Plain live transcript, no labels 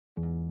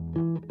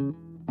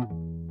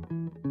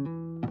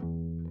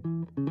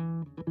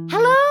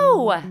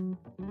Hello,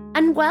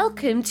 and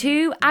welcome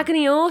to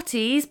Agony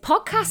Autie's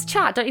podcast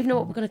chat. I don't even know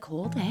what we're going to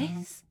call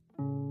this.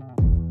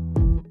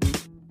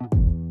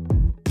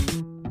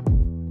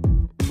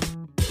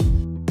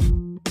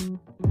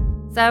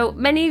 So,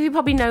 many of you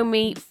probably know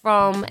me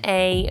from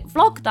a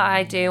vlog that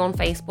I do on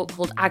Facebook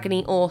called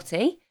Agony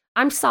Autie.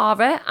 I'm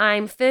Sarah,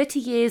 I'm 30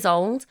 years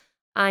old,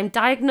 I'm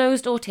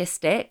diagnosed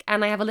autistic,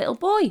 and I have a little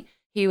boy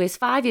who is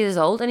 5 years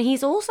old, and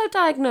he's also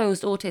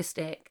diagnosed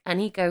autistic, and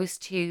he goes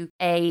to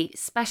a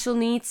special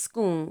needs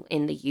school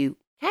in the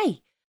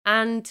UK.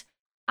 And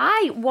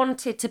I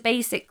wanted to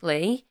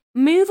basically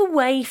move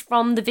away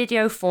from the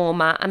video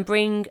format and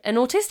bring an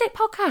autistic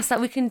podcast that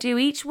we can do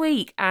each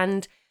week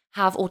and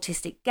have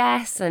autistic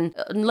guests and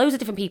loads of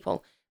different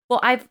people.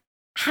 But I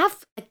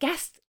have a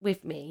guest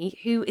with me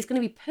who is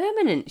going to be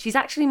permanent. She's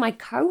actually my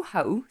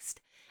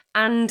co-host,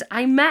 and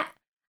I met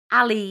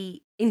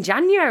Ali in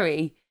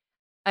January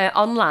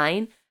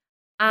online.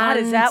 And, God,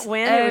 is that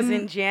when? It was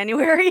in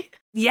January?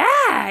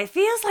 Yeah, it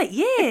feels like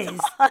years.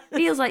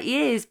 Feels like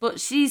years, but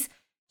she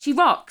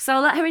rocks. So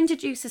I'll let her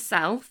introduce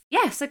herself.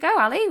 Yeah, so go,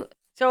 Ali.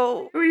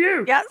 So, who are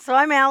you? Yeah, so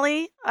I'm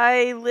Ali.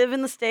 I live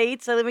in the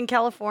States. I live in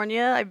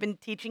California. I've been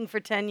teaching for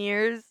 10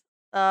 years.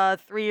 3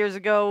 years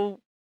ago,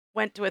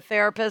 went to a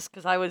therapist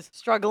because I was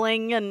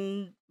struggling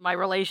in my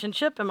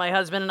relationship, and my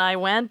husband and I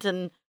went,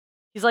 and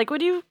he's like,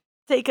 would you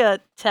take a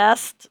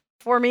test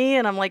for me?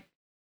 And I'm like,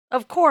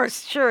 of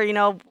course, sure. You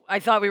know, I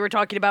thought we were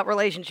talking about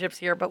relationships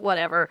here, but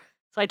whatever.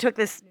 So I took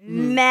this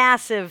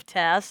massive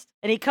test,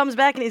 and he comes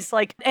back and he's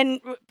like, and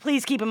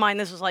please keep in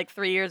mind, this was like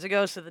 3 years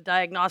ago, so the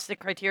diagnostic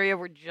criteria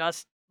were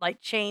just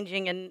like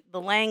changing, and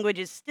the language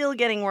is still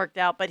getting worked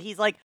out. But he's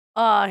like,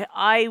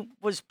 I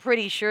was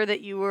pretty sure that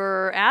you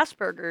were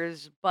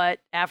Asperger's, but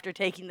after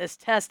taking this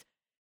test,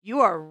 you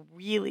are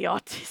really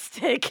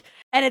autistic.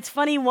 And it's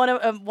funny, one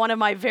of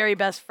my very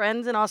best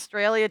friends in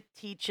Australia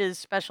teaches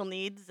special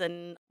needs,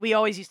 and we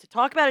always used to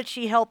talk about it.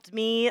 She helped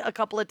me a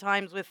couple of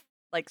times with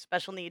like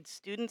special needs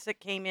students that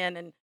came in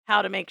and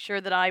how to make sure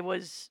that I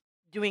was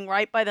doing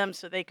right by them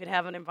so they could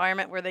have an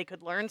environment where they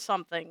could learn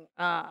something.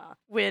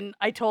 When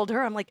I told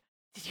her, I'm like,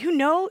 did you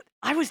know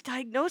I was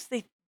diagnosed?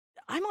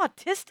 I'm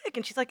autistic.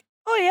 And she's like,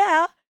 oh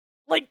yeah.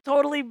 Like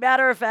totally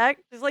matter of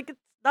fact. She's like, it's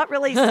not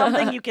really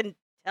something you can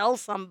tell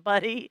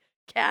somebody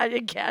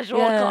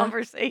casual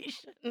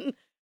conversation.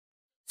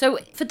 So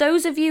for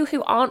those of you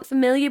who aren't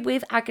familiar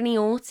with Agony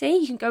Autie,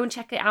 you can go and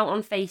check it out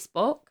on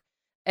Facebook.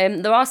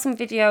 There are some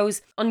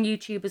videos on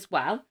YouTube as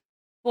well.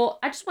 But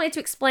I just wanted to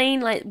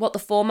explain like what the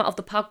format of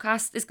the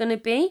podcast is going to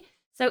be.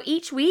 So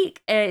each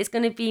week it's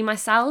going to be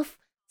myself,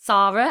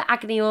 Sarah,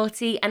 Agony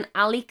Autie, and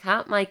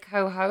Alikat, my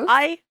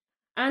co-host.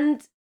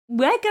 And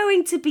we're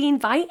going to be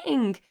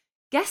inviting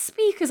guest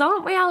speakers,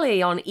 aren't we,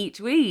 Ali, on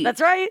each week?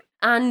 That's right.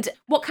 And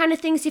what kind of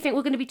things do you think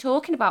we're going to be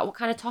talking about? What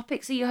kind of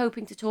topics are you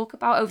hoping to talk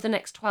about over the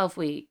next 12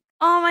 weeks?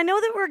 I know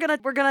that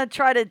we're gonna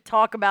try to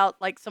talk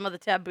about like some of the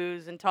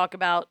taboos and talk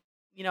about,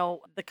 you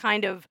know, the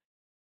kind of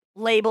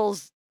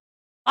labels.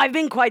 I've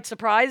been quite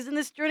surprised in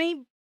this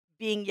journey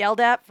being yelled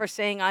at for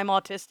saying I'm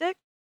autistic.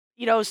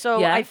 You know, so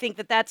Yeah. I think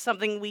that that's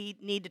something we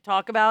need to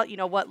talk about, you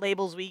know, what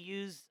labels we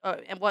use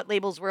and what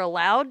labels we're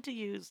allowed to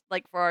use,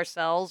 like for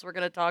ourselves. We're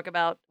going to talk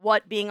about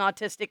what being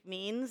autistic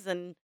means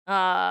and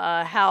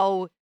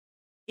how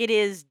it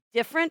is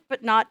different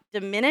but not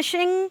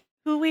diminishing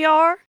who we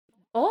are.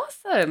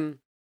 Awesome.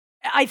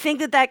 I think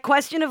that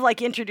question of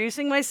like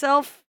introducing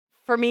myself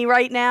for me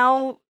right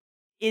now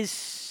is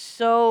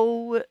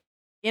so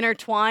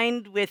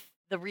intertwined with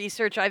the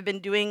research I've been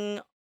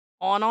doing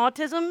on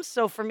autism.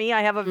 So for me,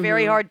 I have a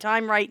very hard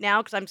time right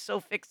now because I'm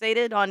so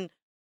fixated on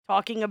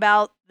talking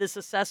about this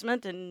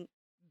assessment and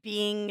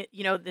being,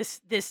 you know, this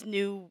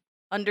new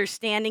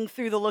understanding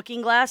through the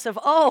looking glass of,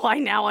 oh, I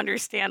now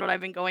understand what I've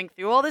been going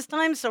through all this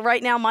time. So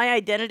right now, my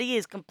identity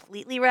is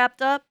completely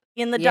wrapped up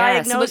in the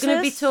diagnosis. So we're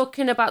going to be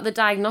talking about the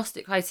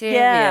diagnostic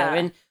criteria,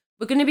 and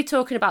we're going to be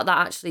talking about that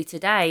actually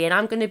today. And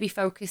I'm going to be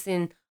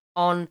focusing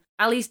on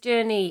Ali's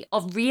journey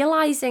of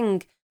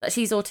realizing that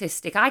she's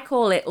autistic. I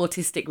call it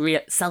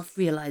autistic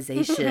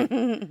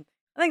self-realization.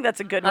 I think that's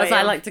a good way. As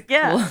I like to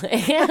call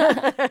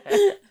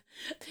it.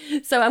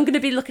 So I'm going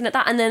to be looking at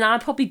that, and then I'll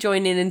probably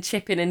join in and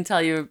chip in and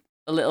tell you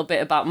a little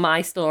bit about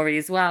my story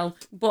as well.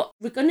 But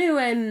we're going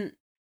to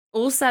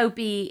also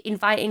be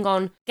inviting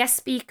on guest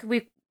speaker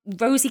with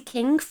Rosie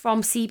King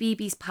from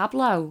CBeebies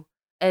Pablo.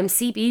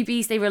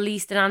 CBeebies, they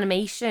released an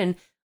animation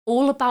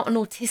all about an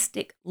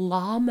autistic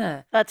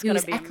llama. That's going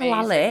to be amazing.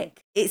 Echolalic.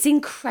 It's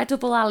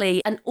incredible,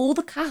 Ali. And all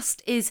the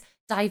cast is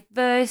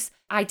diverse,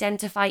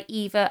 identify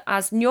either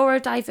as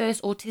neurodiverse,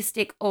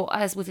 autistic, or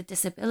as with a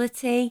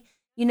disability.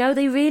 You know,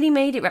 they really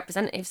made it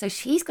representative. So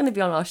she's going to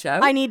be on our show.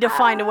 I need to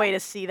find a way to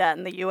see that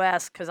in the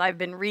U.S. because I've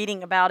been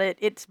reading about it.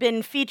 It's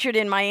been featured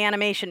in my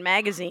animation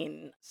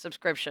magazine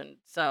subscription.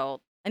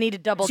 So I need to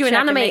double check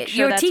and make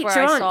sure that's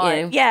where I saw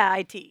it. Yeah,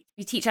 I teach.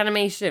 You teach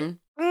animation?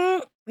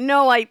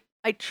 No,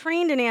 I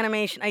trained in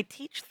animation. I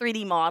teach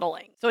 3D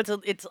modeling. So it's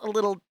a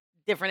little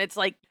different. It's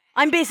like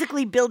I'm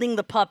basically building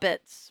the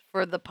puppets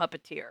for the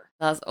puppeteer.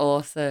 That's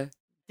awesome.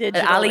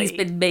 digitally. Ali's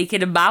been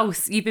making a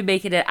mouse. You've been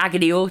making an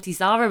Agony Autie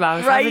Sarah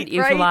mouse, haven't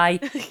you, for my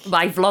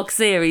vlog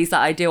series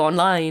that I do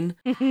online.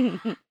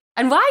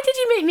 And why did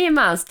you make me a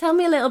mouse? Tell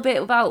me a little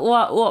bit about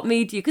what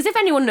made you. Because if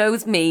anyone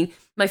knows me,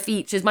 my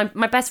features, my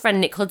best friend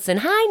Nick Hudson,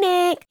 hi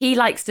Nick, he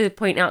likes to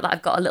point out that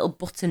I've got a little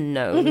button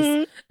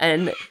nose.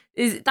 And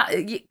is that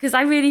because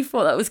I really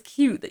thought that was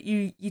cute that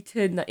you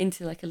turned that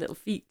into like a little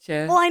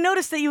feature. Well, I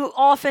noticed that you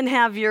often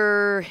have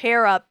your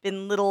hair up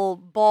in little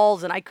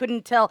balls, and I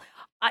couldn't tell.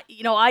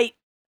 I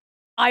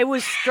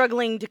was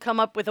struggling to come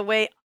up with a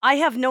way. I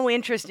have no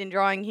interest in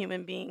drawing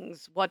human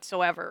beings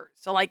whatsoever.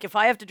 So, like, if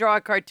I have to draw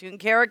a cartoon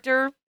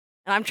character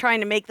and I'm trying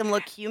to make them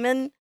look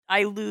human,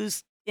 I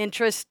lose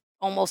interest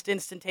almost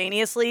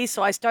instantaneously.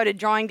 So I started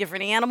drawing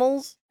different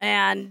animals,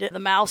 and the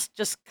mouse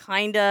just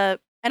kind of,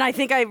 and I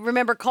think I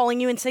remember calling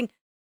you and saying,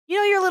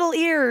 your little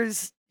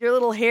ears, your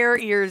little hair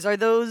ears, are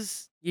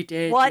those, you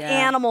did, what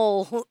yeah.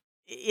 animal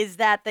is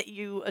that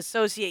you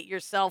associate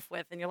yourself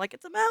with? And you're like,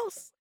 it's a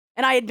mouse.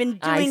 And I had been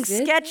doing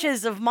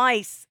sketches of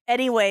mice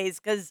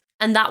anyways,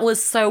 and that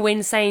was so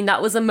insane.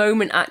 That was a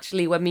moment,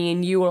 actually, where me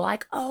and you were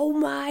like, oh,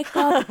 my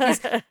God. Because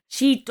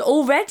she'd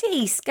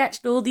already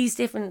sketched all these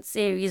different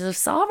series of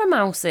Sarah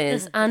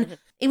mouses. And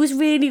it was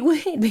really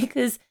weird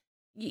because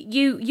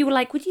you were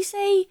like, would you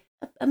say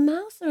a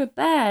mouse or a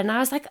bear? And I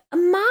was like, a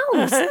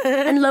mouse.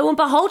 And lo and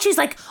behold, she's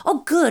like,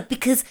 oh, good,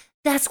 because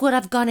that's what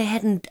I've gone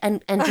ahead and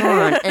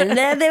drawn. And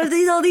there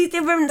were all these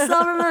different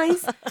Sarah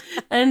mice.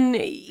 And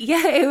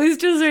yeah, it was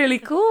just really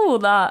cool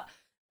that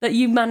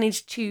you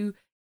managed to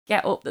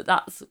get up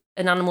that's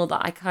an animal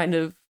that I kind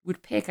of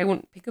would pick. I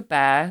wouldn't pick a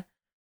bear.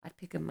 I'd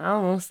pick a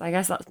mouse. I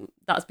guess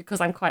that's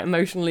because I'm quite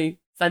emotionally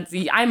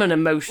sensitive. I'm an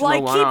emotional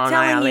one. Well, I keep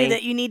telling you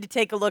that you need to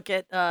take a look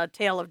at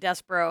Tale of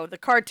Despero, the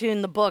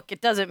cartoon, the book.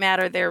 It doesn't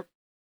matter. They're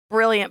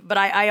brilliant. But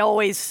I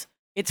always,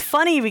 it's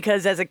funny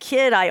because as a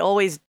kid, I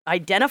always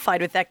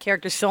identified with that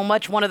character so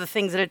much. One of the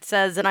things that it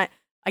says, and I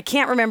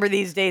can't remember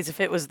these days if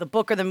it was the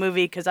book or the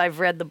movie, because I've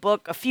read the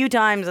book a few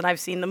times and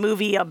I've seen the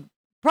movie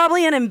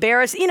probably an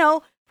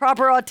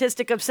proper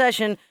autistic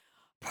obsession,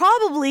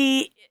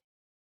 probably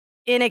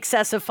in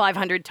excess of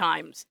 500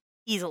 times,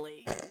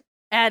 easily.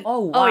 And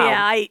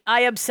yeah,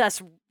 I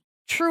obsess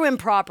true and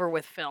proper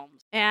with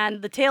films.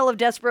 And the Tale of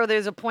Despero,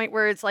 there's a point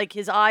where it's like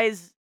his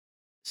eyes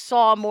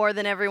saw more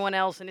than everyone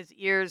else, and his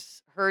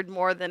ears heard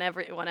more than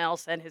everyone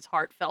else, and his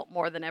heart felt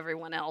more than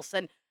everyone else.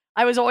 And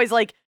I was always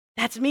like,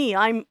 that's me.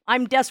 I'm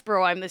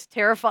Despero. I'm this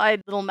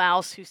terrified little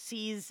mouse who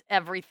sees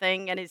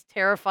everything and is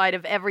terrified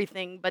of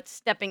everything, but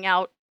stepping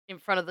out in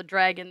front of the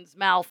dragon's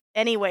mouth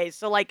anyway.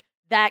 So like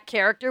that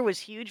character was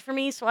huge for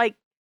me. So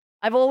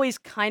I've always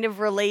kind of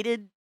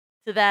related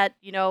to that,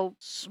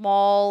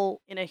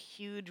 small in a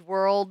huge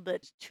world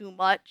that's too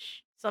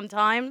much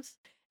sometimes.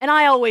 And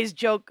I always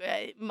joke,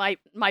 my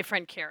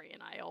friend Carrie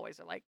and I always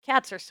are like,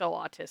 cats are so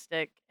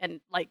autistic. And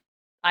like,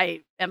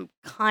 I am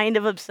kind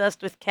of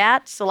obsessed with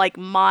cats. So like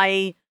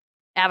my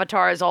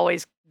avatar has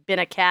always been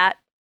a cat.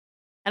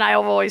 And I've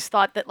always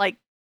thought that like,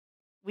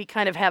 we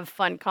kind of have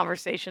fun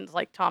conversations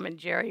like Tom and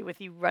Jerry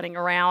with you running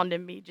around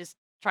and me just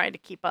trying to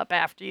keep up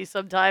after you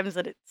sometimes.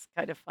 And it's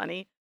kind of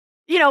funny.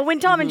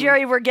 When Tom and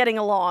Jerry were getting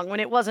along, when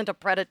it wasn't a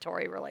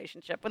predatory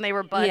relationship, when they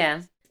were buddies.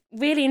 Yeah.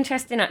 Really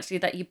interesting, actually,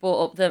 that you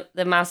brought up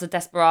the Mouse of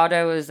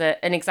Desperado as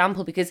an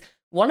example, because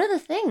one of the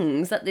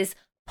things that this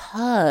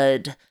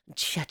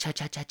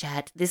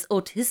this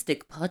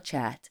autistic pod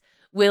chat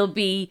will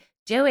be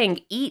doing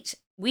each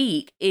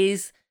week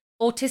is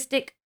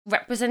autistic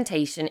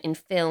representation in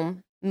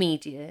film,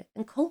 media,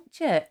 and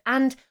culture.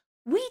 And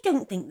we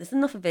don't think there's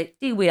enough of it,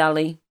 do we,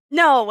 Ali?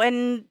 No,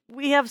 and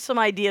we have some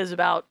ideas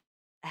about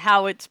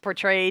how it's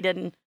portrayed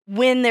and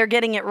when they're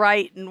getting it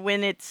right and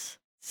when it's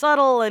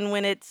subtle and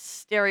when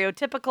it's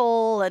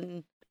stereotypical.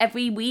 And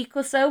every week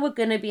or so, we're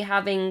going to be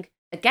having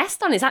a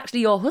guest on. It's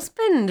actually your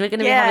husband. We're going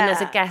to be having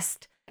as a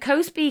guest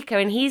co-speaker,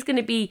 and he's going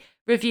to be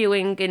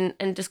reviewing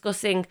and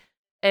discussing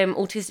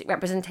autistic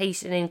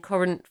representation in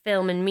current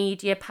film and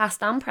media,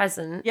 past and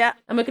present. Yeah.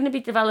 And we're going to be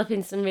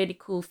developing some really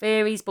cool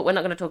theories, but we're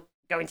not going to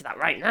go into that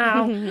right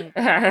now.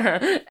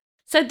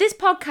 So this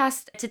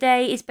podcast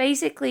today is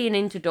basically an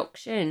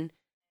introduction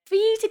for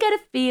you to get a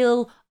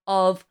feel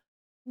of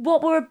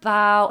what we're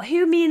about,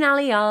 who me and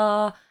Ali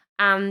are,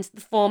 and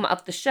the format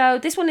of the show.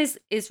 This one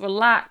is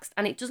relaxed,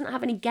 and it doesn't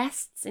have any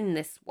guests in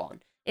this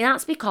one. And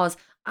that's because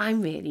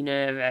I'm really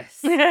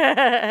nervous.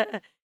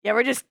 Yeah,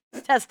 we're just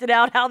testing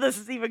out how this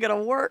is even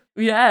gonna work.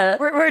 Yeah,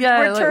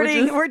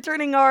 we're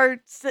turning our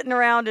sitting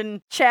around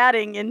and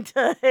chatting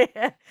into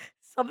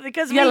something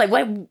because we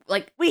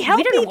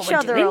help each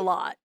other a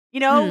lot.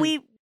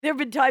 There have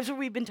been times where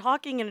we've been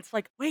talking and it's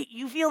like, wait,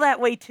 you feel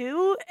that way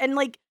too? And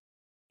like,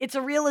 it's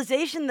a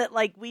realization that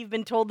like we've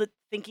been told that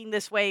thinking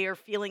this way or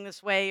feeling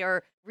this way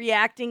or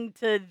reacting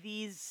to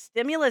these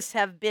stimulus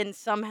have been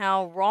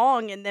somehow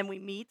wrong. And then we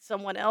meet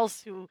someone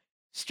else who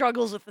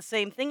struggles with the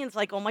same thing. And it's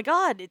like, oh my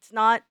God, it's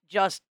not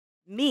just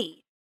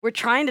me. We're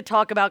trying to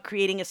talk about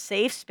creating a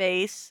safe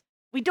space.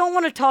 We don't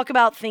want to talk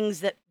about things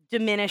that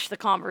diminish the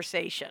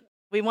conversation.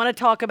 We want to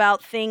talk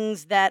about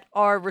things that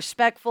are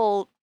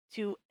respectful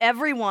to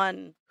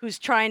everyone who's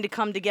trying to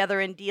come together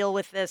and deal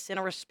with this in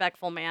a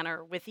respectful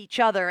manner with each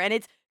other. And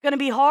it's going to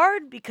be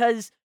hard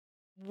because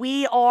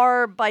we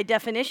are, by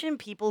definition,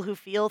 people who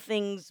feel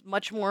things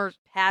much more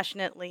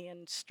passionately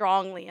and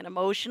strongly and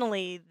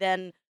emotionally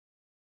than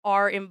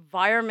our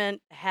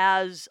environment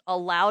has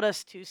allowed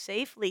us to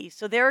safely.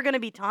 So there are going to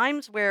be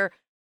times where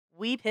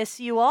we piss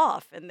you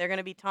off, and there are going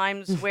to be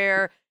times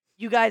where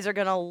you guys are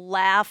going to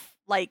laugh.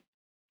 Like,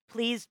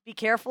 please be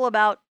careful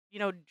about,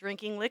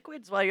 drinking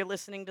liquids while you're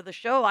listening to the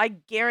show. I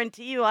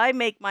guarantee you, I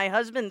make my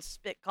husband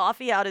spit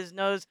coffee out his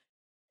nose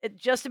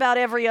just about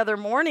every other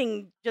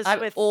morning.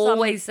 I'm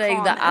always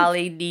saying that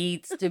Ali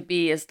needs to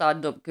be a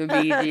stand-up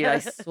comedian. I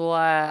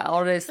swear,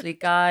 honestly,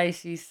 guys,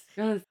 she's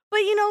just... But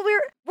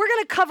we're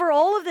going to cover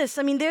all of this.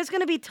 I mean, there's going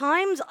to be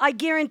times, I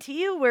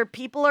guarantee you, where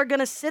people are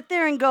going to sit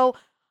there and go,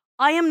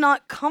 I am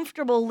not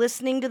comfortable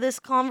listening to this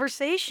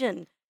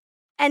conversation.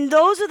 And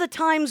those are the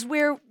times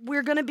where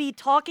we're going to be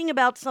talking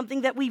about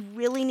something that we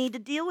really need to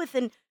deal with.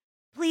 And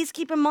please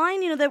keep in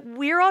mind, that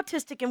we're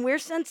autistic and we're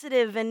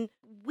sensitive, and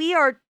we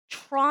are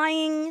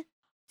trying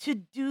to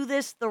do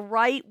this the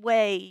right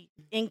way,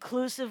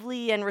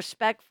 inclusively and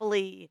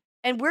respectfully.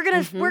 And we're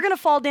gonna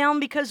fall down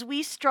because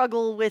we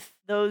struggle with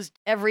those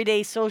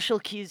everyday social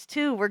cues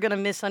too. We're gonna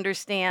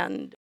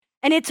misunderstand,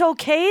 and it's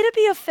okay to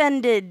be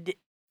offended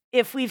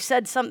if we've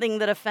said something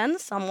that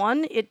offends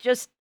someone.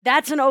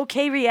 That's an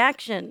okay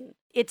reaction.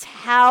 It's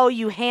how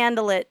you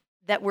handle it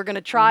that we're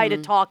gonna try to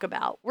talk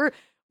about. We're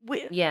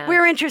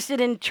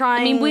interested in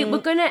trying... I mean, we're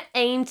going to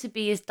aim to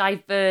be as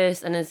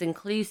diverse and as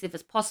inclusive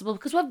as possible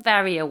because we're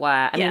very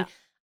aware. I mean,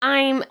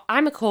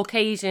 I'm a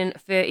Caucasian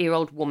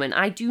 30-year-old woman.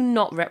 I do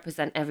not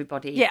represent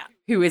everybody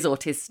who is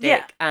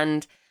autistic.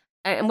 And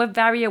we're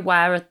very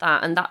aware of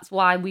that. And that's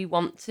why we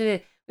want to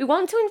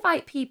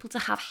invite people to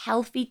have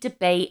healthy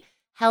debate,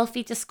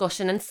 healthy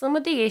discussion. And some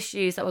of the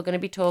issues that we're going to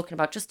be talking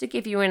about, just to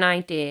give you an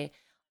idea,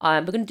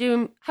 we're going to do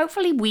them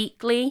hopefully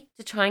weekly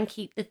to try and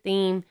keep the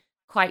theme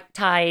quite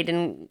tied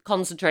and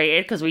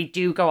concentrated because we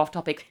do go off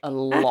topic a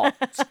lot.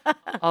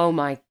 Oh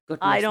my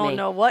goodness I don't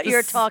know what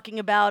you're talking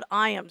about.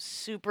 I am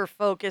super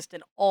focused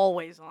and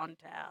always on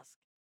task.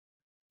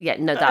 Yeah,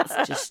 no, that's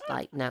just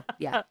like, no.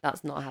 Yeah,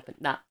 that's not happened.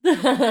 Nah.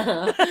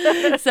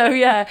 So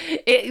yeah.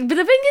 But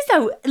the thing is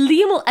though,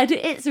 Liam will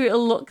edit it so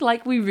it'll look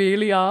like we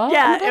really are.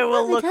 Yeah, it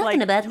will look like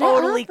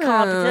totally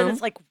competent.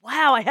 It's like,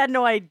 wow, I had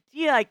no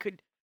idea I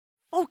could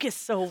focus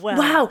so well.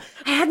 Wow,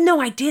 I had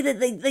no idea that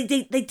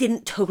they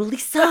didn't totally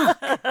suck.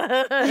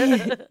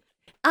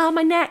 Oh,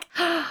 my neck.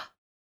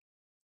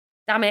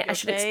 Damn it, I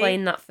should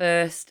explain that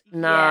first.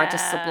 Nah, I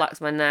just subluxed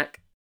my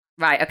neck.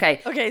 Right,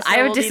 okay. Okay, so I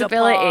have we'll a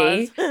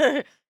disability.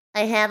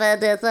 I have a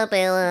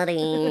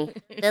disability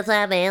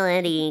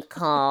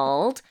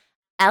called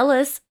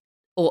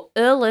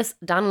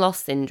Ehlers-Danlos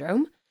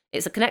syndrome.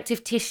 It's a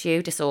connective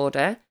tissue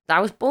disorder that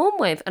I was born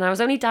with, and I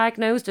was only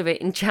diagnosed with it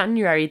in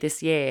January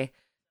this year.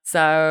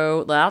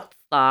 So that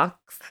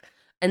sucks.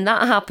 And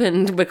that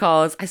happened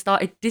because I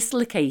started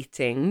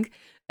dislocating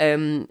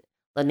the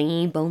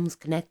knee bones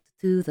connected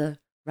to the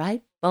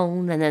right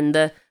bone, and then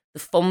the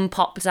thumb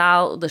pops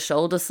out, the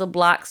shoulder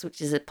subluxed,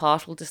 which is a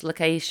partial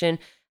dislocation.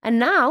 And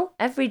now,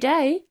 every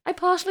day, I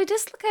partially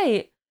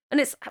dislocate. And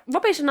it's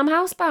rubbish and I'm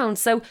housebound.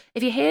 So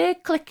if you hear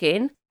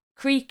clicking,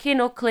 creaking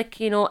or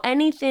clicking or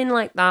anything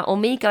like that, or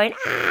me going,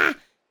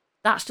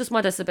 that's just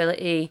my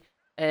disability.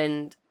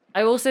 And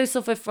I also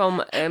suffer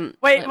from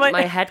wait.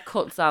 My head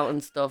cuts out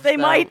and stuff. They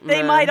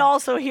might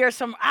also hear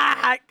some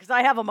because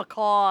I have a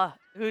macaw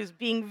who's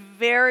being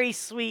very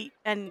sweet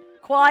and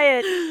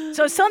quiet.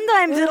 So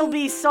sometimes it'll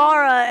be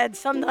Sarah and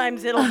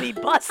sometimes it'll be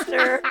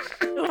Buster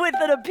with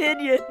an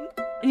opinion.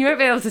 And you won't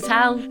be able to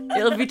tell.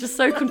 It'll be just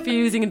so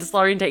confusing and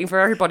disorientating for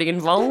everybody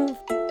involved.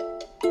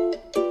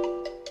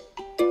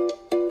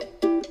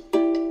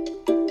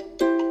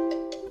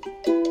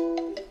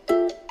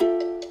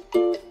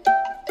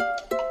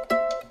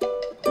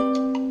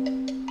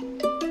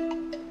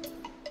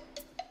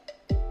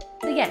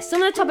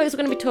 Some of the topics we're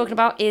going to be talking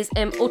about is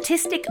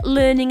autistic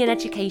learning and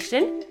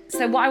education.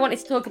 So what I wanted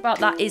to talk about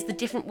that is the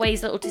different ways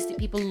that autistic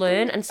people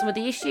learn and some of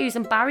the issues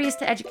and barriers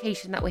to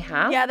education that we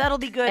have. Yeah, that'll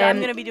be good. I'm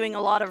going to be doing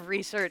a lot of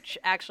research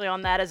actually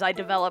on that as I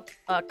develop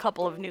a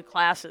couple of new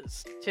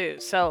classes too.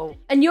 So,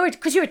 and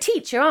because you're a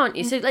teacher, aren't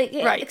you? So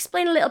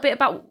explain a little bit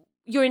about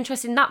your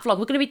interest in that vlog.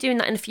 We're going to be doing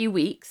that in a few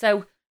weeks.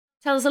 So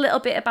tell us a little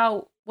bit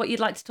about what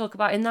you'd like to talk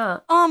about in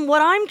that. What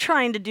I'm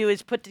trying to do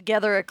is put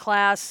together a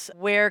class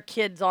where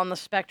kids on the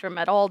spectrum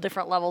at all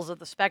different levels of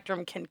the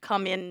spectrum can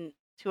come in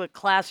to a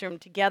classroom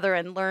together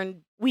and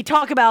learn. We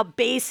talk about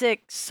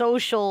basic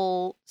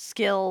social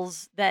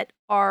skills that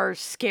are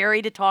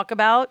scary to talk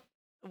about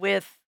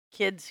with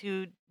kids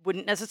who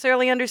wouldn't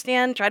necessarily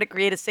understand, try to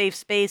create a safe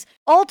space.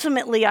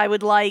 Ultimately, I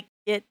would like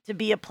it to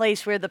be a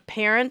place where the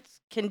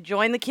parents can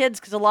join the kids,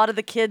 because a lot of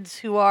the kids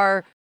who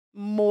are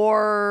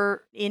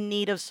more in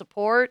need of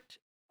support,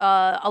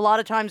 a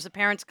lot of times the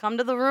parents come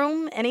to the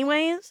room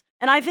anyways.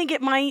 And I think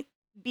it might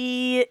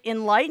be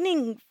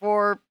enlightening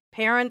for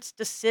parents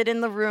to sit in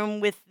the room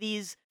with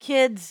these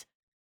kids.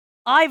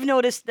 I've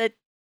noticed that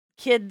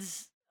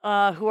kids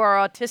who are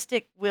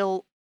autistic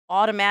will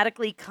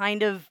automatically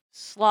kind of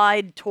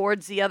slide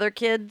towards the other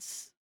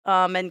kids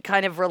and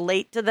kind of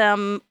relate to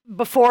them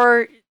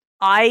before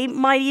I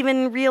might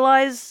even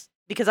realize,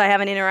 because I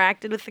haven't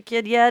interacted with the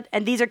kid yet.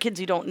 And these are kids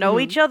who don't know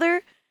each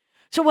other.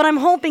 So what I'm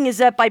hoping is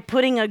that by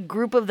putting a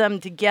group of them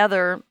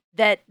together,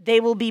 that they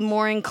will be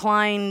more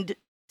inclined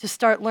to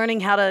start learning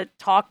how to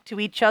talk to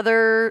each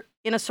other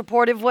in a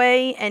supportive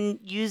way and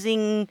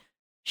using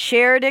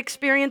shared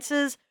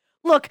experiences.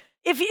 Look,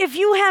 if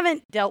you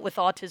haven't dealt with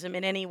autism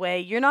in any way,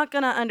 you're not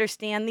going to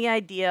understand the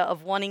idea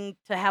of wanting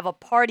to have a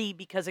party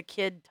because a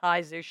kid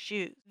ties their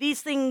shoes.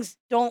 These things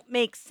don't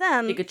make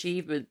sense. Big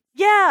achievement.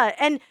 Yeah,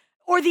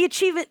 or the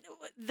achievement,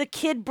 the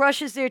kid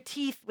brushes their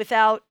teeth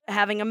without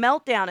having a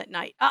meltdown at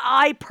night.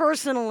 I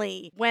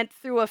personally went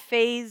through a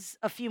phase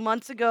a few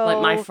months ago.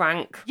 Like my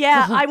Frank.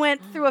 Yeah, I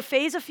went through a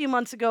phase a few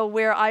months ago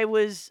where I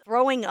was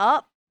throwing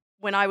up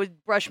when I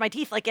would brush my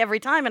teeth, like every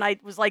time. And I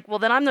was like, well,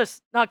 then I'm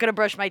just not going to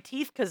brush my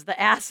teeth because the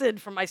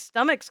acid from my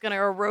stomach's going to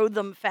erode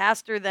them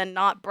faster than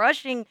not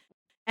brushing.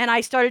 And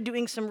I started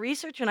doing some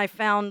research and I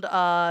found,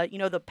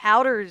 the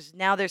powders.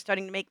 Now they're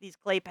starting to make these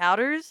clay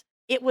powders.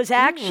 It was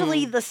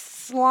actually the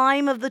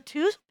slime of the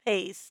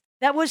toothpaste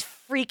that was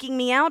freaking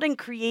me out and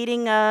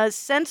creating a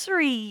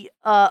sensory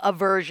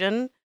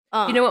aversion.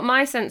 You know what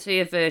my sensory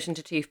aversion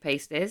to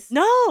toothpaste is?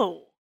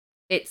 No.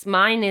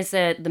 Mine is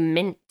the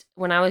mint.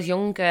 When I was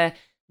younger,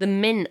 the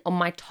mint on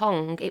my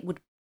tongue, it would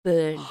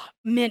burn.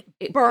 Mint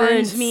It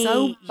burns burned me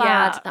so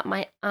bad yeah. that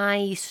my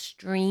eyes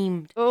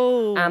streamed.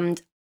 Oh.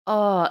 And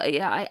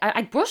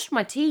I brushed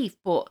my teeth,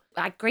 but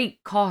at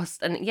great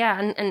cost. And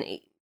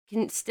it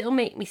can still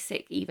make me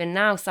sick even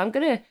now. So I'm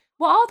gonna.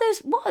 What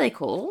are they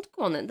called?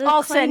 Go on then.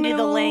 I'll send you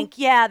the link.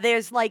 Yeah,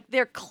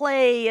 they're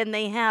clay and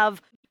they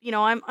have.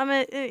 I'm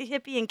a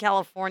hippie in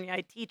California.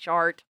 I teach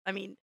art. I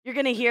mean, you're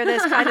going to hear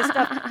this kind of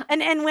stuff.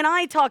 And when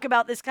I talk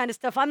about this kind of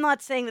stuff, I'm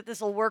not saying that this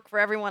will work for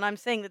everyone. I'm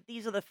saying that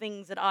these are the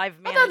things that I've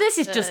managed. Although this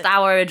is just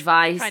our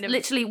advice. Kind of,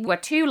 Literally, we're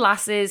two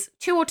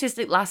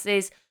autistic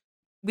lasses.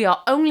 We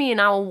are only in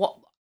our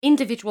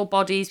individual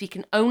bodies. We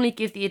can only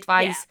give the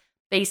advice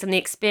based on the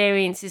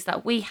experiences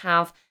that we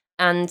have.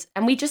 And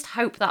we just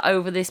hope that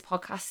over this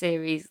podcast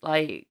series,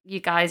 like, you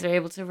guys are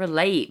able to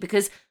relate,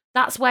 because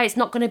that's where it's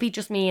not going to be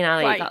just me and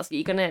Ali. Right. That's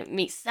you're going to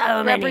meet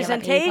so many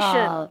representation.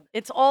 other people.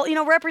 It's all,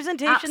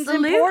 representation's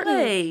Absolutely.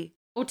 important.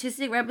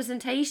 Autistic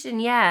representation,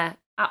 yeah,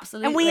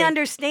 absolutely. And we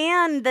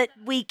understand that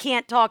we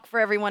can't talk for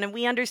everyone, and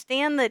we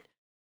understand that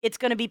it's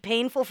going to be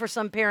painful for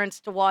some parents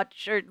to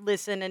watch or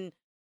listen and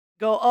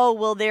go, oh,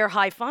 well, they're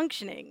high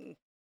functioning.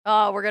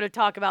 Oh, we're going to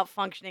talk about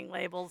functioning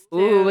labels, too.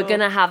 Ooh, we're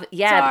going to have,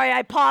 Sorry,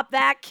 I popped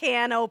that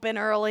can open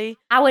early.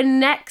 Our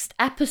next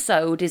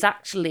episode is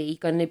actually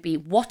going to be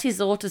What is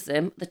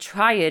Autism? The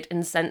Triad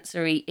and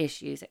Sensory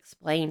Issues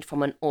Explained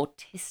from an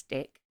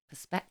Autistic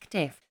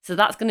Perspective. So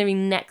that's going to be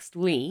next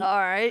week. All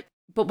right.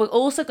 But we're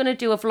also going to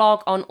do a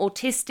vlog on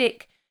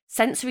autistic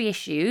sensory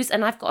issues,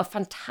 and I've got a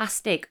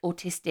fantastic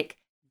autistic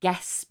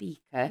guest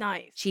speaker.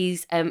 Nice.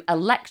 She's a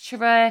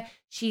lecturer.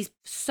 She's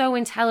so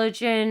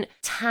intelligent.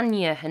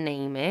 Tanya, her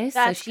name is.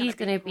 That's so she's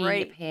going to be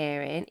great.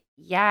 appearing.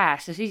 Yeah,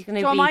 so she's going to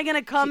be... So am I going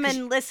to come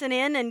and listen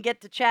in and get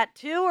to chat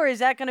too, or is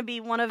that going to be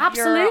one of your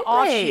Absolutely.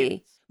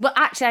 offshoots? Well,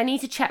 actually, I need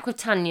to check with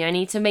Tanya. I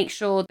need to make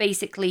sure,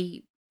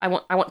 basically, I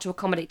want to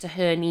accommodate to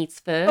her needs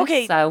first.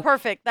 Okay, so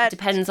perfect. That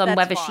depends on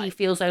whether she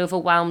feels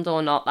overwhelmed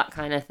or not, that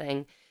kind of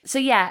thing. So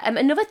yeah,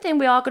 another thing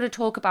we are going to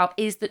talk about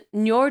is the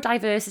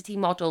neurodiversity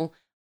model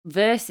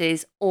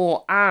versus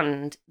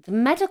and the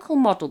medical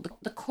model.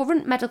 The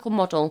current medical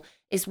model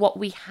is what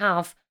we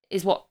have,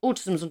 is what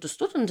autism is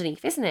understood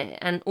underneath, isn't it?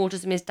 And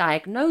autism is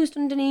diagnosed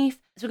underneath.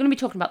 So we're going to be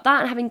talking about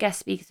that and having guest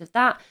speakers of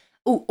that.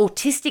 Oh,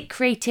 autistic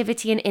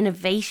creativity and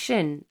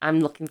innovation. I'm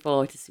looking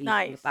forward to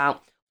speaking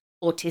about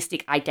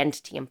autistic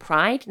identity and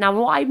pride. Now,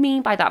 what I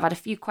mean by that, I've had a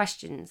few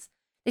questions.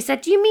 They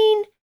said, do you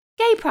mean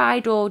gay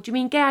pride or do you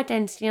mean gay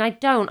identity? And I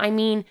don't. I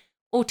mean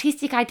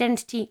autistic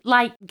identity,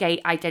 like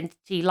gay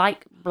identity,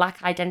 like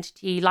black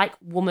identity, like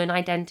woman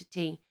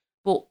identity,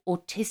 but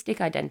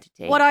autistic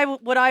identity.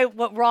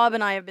 What Rob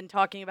and I have been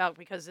talking about,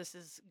 because this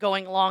is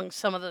going along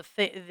some of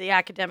the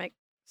academic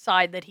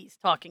side that he's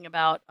talking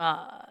about.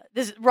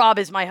 Rob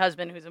is my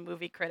husband, who's a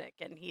movie critic,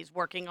 and he's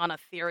working on a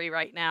theory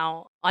right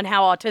now on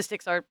how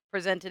autistics are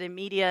presented in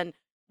media. And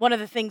one of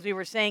the things we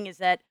were saying is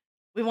that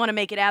we want to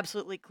make it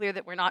absolutely clear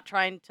that we're not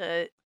trying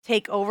to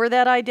take over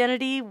that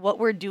identity. What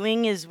we're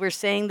doing is we're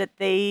saying that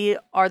they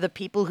are the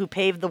people who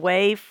paved the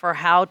way for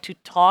how to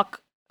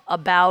talk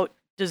about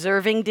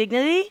deserving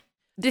dignity.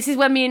 This is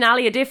where me and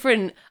Ali are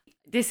different.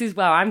 This is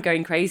where I'm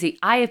going crazy.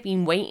 I have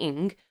been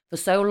waiting for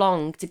so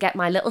long to get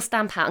my little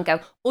stamp out and go,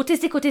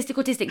 autistic, autistic,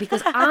 autistic,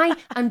 because I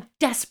am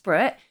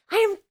desperate. I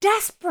am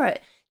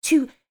desperate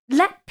to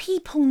let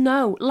people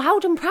know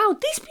loud and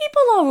proud, these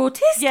people are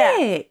autistic.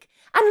 Yeah.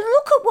 And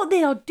look at what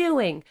they are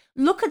doing.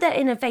 Look at their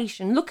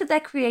innovation. Look at their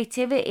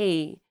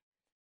creativity.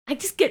 I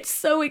just get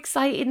so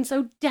excited and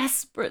so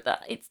desperate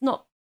that it's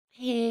not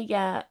here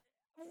yet.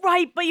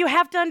 Right, but you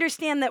have to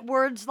understand that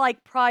words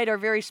like pride are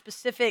very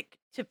specific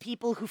to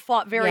people who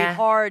fought very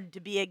hard to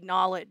be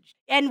acknowledged.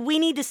 And we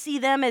need to see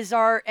them as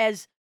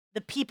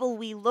the people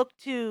we look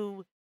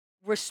to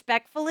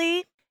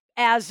respectfully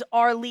as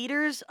our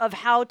leaders of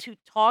how to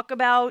talk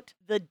about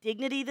the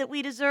dignity that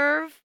we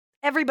deserve.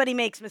 Everybody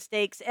makes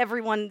mistakes.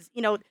 Everyone's,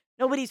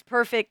 nobody's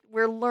perfect.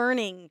 We're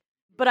learning.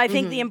 But I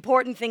think the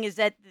important thing is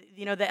that,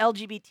 the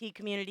LGBT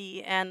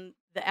community and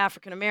the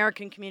African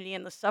American community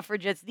and the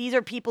suffragettes, these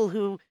are people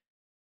who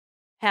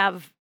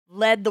have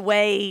led the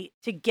way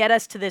to get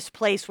us to this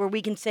place where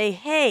we can say,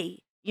 hey,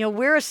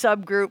 we're a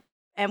subgroup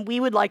and we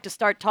would like to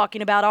start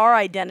talking about our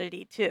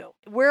identity too.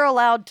 We're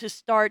allowed to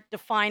start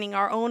defining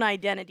our own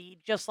identity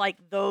just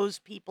like those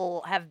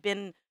people have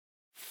been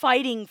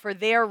fighting for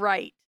their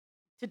right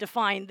to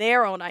define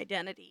their own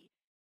identity.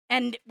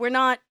 And we're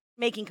not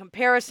making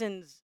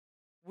comparisons.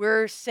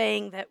 We're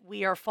saying that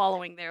we are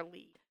following their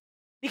lead.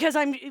 Because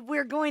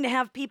we're going to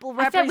have people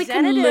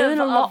representative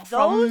of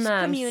those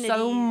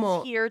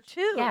communities here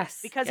too. Yes,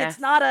 because it's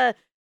not a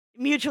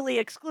mutually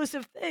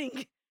exclusive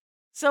thing.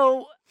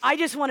 So I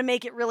just want to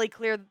make it really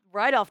clear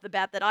right off the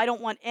bat that I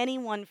don't want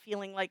anyone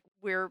feeling like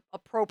we're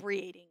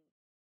appropriating.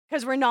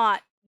 Because we're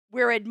not.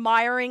 We're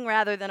admiring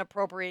rather than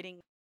appropriating.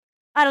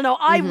 I don't know.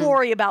 I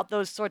worry about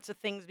those sorts of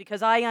things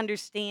because I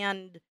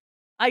understand.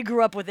 I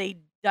grew up with a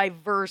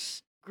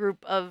diverse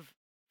group of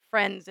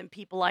friends and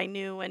people I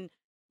knew, and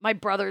my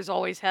brothers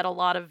always had a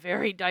lot of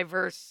very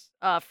diverse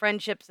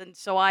friendships, and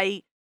so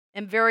I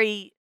am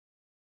very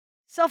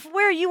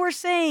self-aware. You were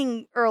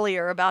saying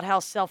earlier about how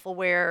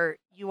self-aware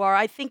you are.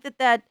 I think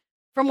that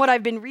from what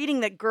I've been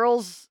reading, that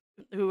girls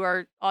who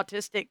are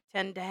autistic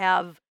tend to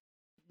have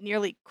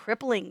nearly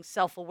crippling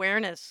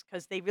self-awareness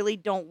because they really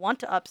don't want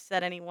to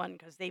upset anyone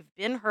because they've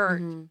been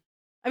hurt.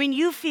 I mean,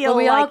 you feel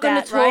we like are going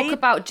that, to talk right?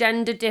 about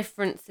gender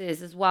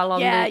differences as well on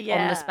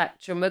the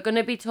spectrum. We're going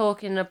to be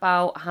talking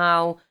about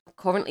how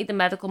currently the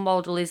medical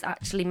model is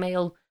actually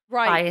male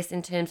bias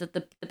in terms of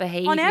the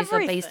behaviours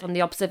are based on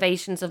the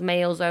observations of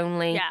males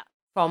only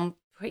from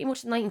pretty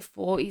much the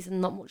 1940s,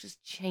 and not much has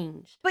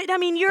changed. But I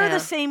mean, you're the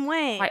same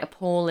way. Quite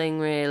appalling,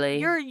 really.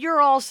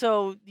 You're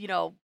also,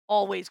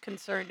 always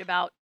concerned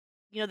about,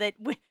 that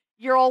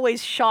you're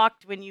always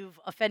shocked when you've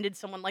offended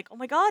someone, like, oh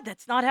my God,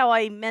 that's not how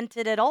I meant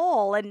it at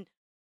all. And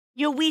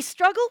we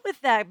struggle with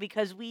that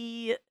because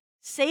we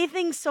say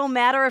things so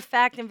matter of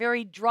fact and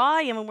very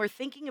dry, and when we're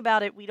thinking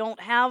about it, we don't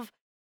have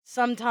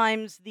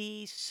sometimes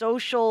the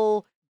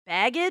social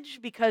baggage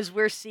because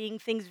we're seeing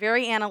things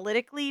very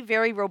analytically,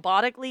 very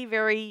robotically,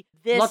 very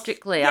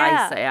logically.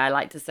 I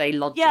like to say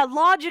logic. Yeah,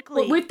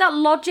 logically. But with that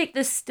logic,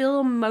 there's still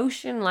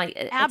emotion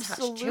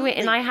attached to it,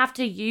 and I have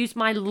to use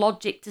my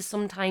logic to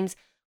sometimes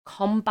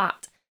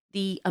combat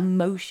the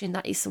emotion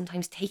that is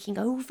sometimes taking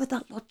over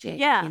that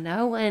logic.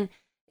 And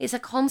it's a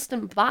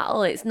constant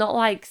battle. It's not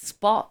like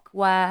Spock,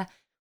 where,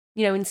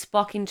 in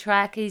Spock in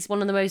Trek, he's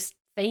one of the most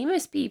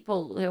famous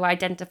people who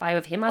identify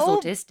with him as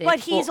autistic.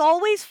 But he's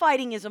always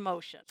fighting his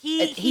emotion.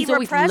 He's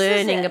always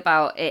learning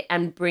about it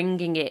and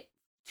bringing it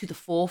to the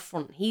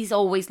forefront. He's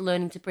always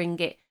learning to bring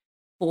it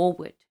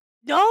forward.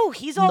 No,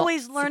 he's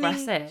always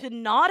learning to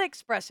not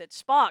express it.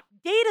 Spock,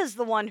 Data's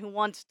the one who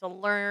wants to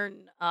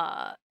learn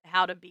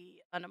how to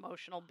be an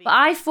emotional being. But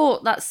I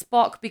thought that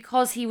Spock,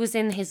 because he was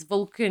in his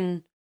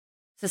Vulcan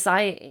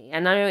society,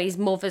 and I know his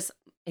mother's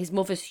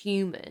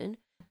human,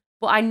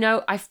 but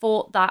I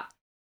thought that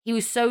he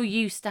was so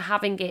used to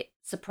having it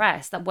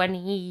suppressed that when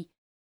he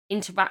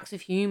interacts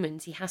with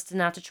humans, he has to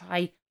now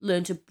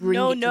learn to bring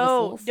it to the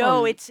forefront.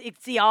 No, it's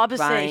the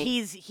opposite. Right.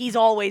 He's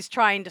always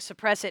trying to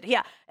suppress it.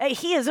 Yeah,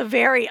 he is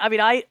Spock's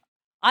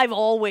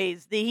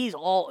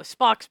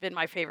been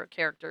my favorite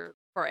character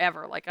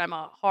forever. Like, I'm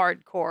a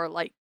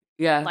hardcore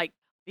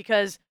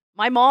because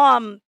my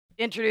mom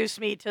introduced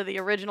me to the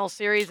original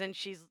series, and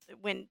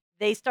when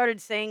they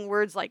started saying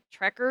words like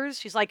trekkers,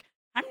 she's like,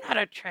 I'm not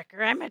a trekker,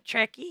 I'm a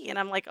Trekkie. And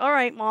I'm like, all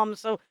right, Mom.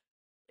 So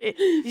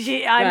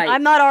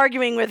I'm not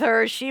arguing with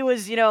her. She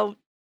was, her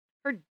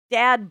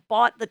dad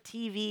bought the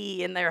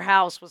TV in their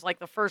house, was like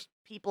the first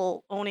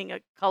people owning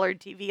a colored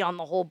TV on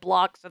the whole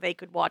block so they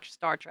could watch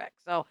Star Trek.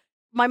 So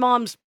my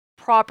mom's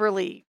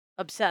properly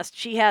obsessed.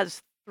 She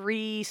has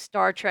 3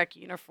 Star Trek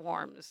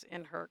uniforms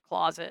in her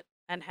closet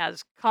and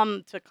has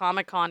come to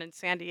Comic-Con in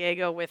San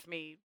Diego with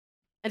me.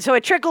 And so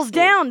it trickles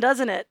down,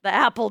 doesn't it? The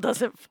apple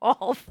doesn't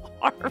fall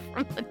far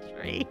from the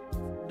tree.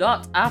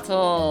 Not at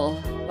all.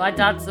 My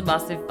dad's a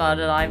massive fan,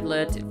 and I've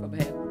learnt it from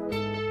him.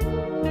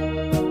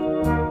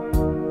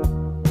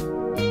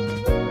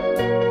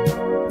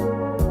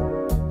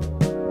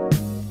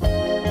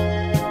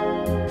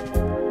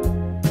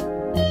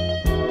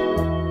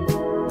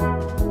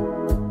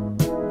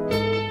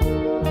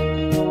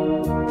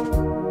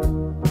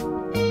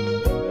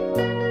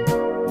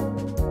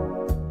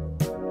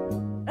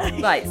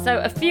 Right, so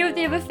a few of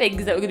the other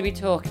things that we're going to be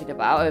talking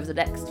about over the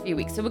next few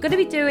weeks. So we're going to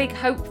be doing,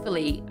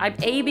 hopefully, I'm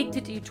aiming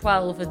to do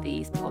 12 of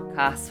these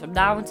podcasts from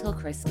now until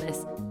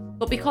Christmas.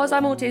 But because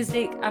I'm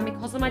autistic and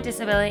because of my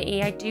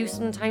disability, I do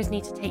sometimes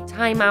need to take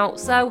time out.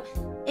 So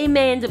it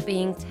may end up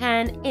being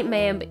 10, it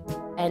may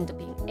end up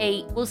being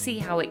 8. We'll see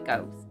how it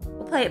goes.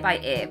 We'll play it by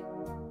ear.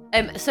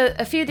 So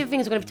a few different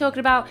things we're going to be talking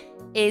about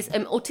is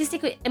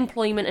autistic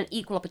employment and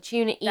equal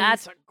opportunities.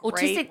 That's a great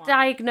autistic one.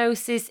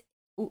 diagnosis.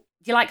 Ooh,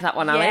 do you like that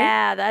one, Ali?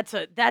 Yeah, that's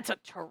a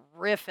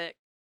terrific.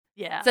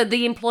 Yeah. So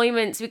the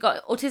employments, we've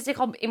got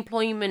autistic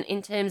employment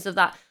in terms of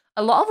that.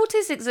 A lot of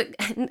autistics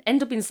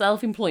end up in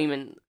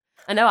self-employment.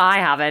 I know I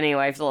have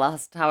anyway for the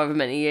last however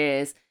many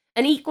years.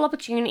 And equal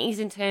opportunities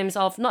in terms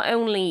of not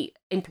only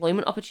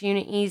employment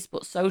opportunities,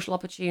 but social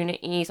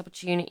opportunities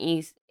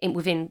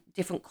within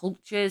different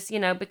cultures,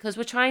 because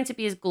we're trying to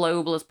be as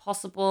global as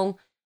possible.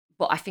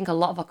 But I think a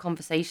lot of our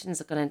conversations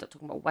are going to end up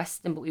talking about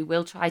Western, but we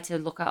will try to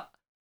look at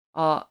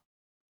our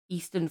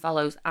Eastern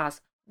fellows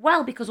as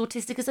well, because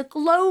autistic is a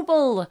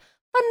global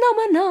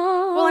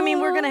phenomenon. Well, I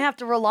mean, we're going to have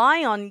to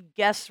rely on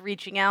guests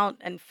reaching out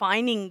and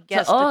finding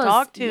guests to us,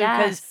 talk to. yes.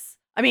 Because,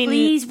 I mean,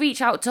 please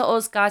reach out to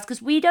us, guys,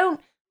 because we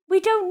don't know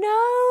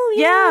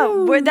you.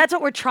 Yeah, that's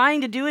what we're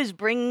trying to do, is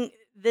bring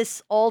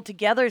this all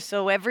together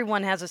so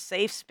everyone has a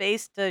safe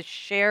space to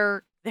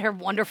share their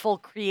wonderful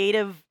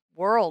creative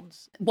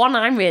worlds. One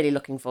I'm really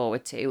looking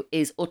forward to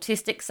is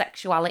autistic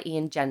sexuality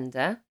and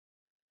gender.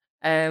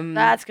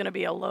 That's going to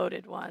be a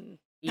loaded one.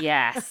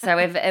 Yes. So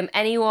if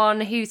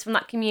anyone who's from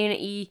that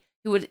community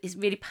who is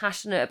really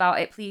passionate about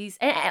it, please,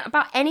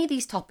 about any of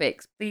these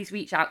topics, please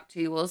reach out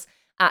to us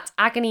at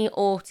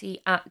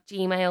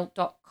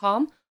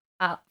agonyautie@gmail.com.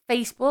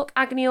 Facebook,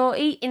 Agony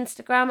Autie,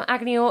 Instagram,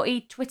 Agony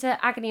Autie, Twitter,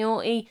 Agony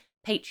Autie,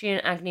 Patreon,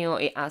 Agony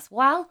Autie as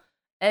well.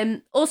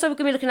 Also, we're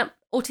going to be looking at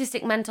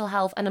autistic mental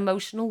health and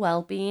emotional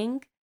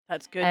well-being.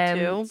 That's good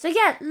too. So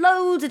yeah,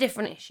 loads of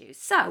different issues.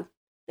 So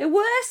there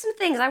were some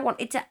things I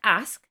wanted to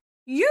ask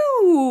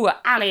you,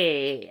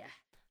 Ali.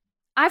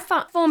 I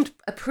formed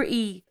a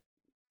pretty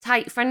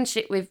tight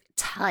friendship with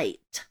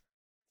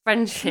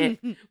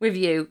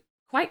you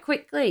quite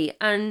quickly,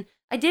 and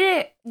I did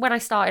it when I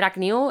started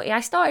Agony Autie.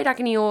 I started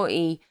Agony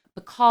Autie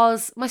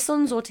because my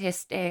son's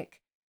autistic.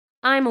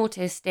 I'm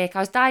autistic. I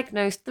was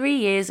diagnosed 3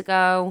 years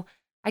ago.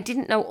 I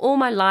didn't know all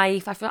my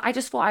life. I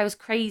just thought I was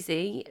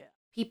crazy.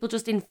 People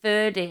just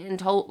inferred it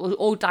and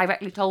or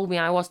directly told me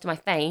I was to my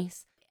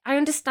face. I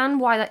understand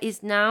why that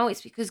is now.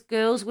 It's because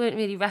girls weren't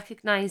really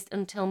recognised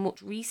until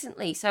much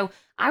recently. So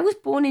I was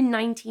born in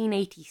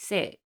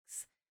 1986,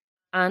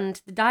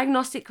 and the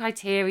diagnostic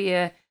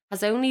criteria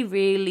has only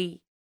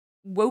really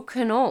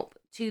woken up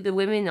to the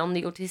women on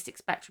the autistic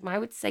spectrum, I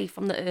would say,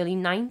 from the early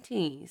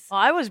 90s. Well,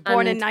 I was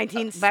born in And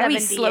 1978. very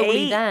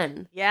slowly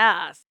then.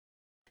 Yes.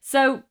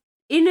 So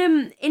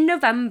in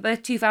November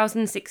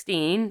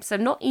 2016, so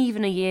not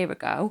even a year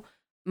ago,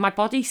 my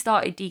body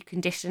started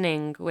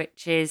deconditioning,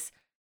 which is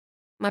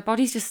my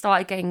body's just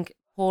started getting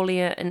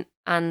poorlier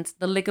and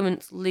the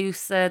ligaments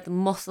looser, the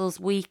muscles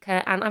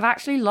weaker, and I've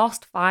actually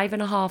lost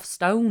 5.5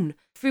 stone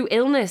through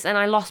illness, and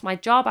I lost my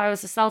job. I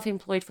was a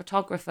self-employed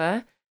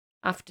photographer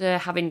after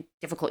having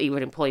difficulty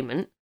with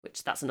employment,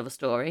 which that's another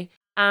story.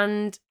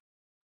 And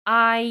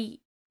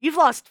You've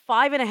lost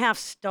 5.5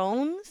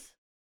 stones?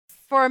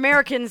 For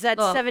Americans,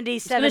 that's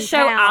 77 pounds. I'm going to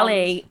show pounds.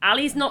 Ali.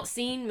 Ali's not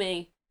seen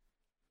me.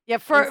 Yeah,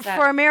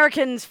 for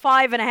Americans,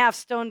 5.5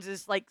 stones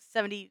is like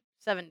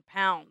 77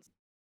 pounds.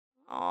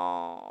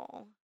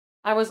 Oh.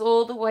 I was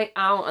all the way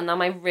out, and now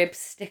my ribs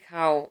stick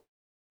out.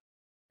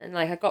 And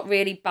I got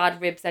really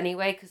bad ribs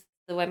anyway, because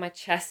the way my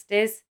chest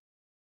is.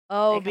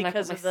 Oh,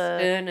 because of the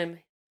sternum.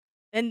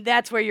 And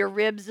that's where your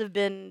ribs have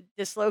been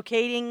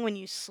dislocating when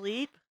you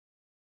sleep?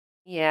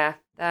 Yeah,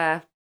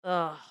 there.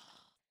 Ugh.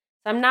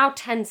 So I'm now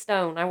 10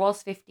 stone. I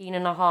was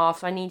 15.5,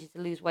 so I needed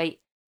to lose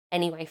weight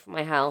anyway for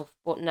my health.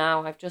 But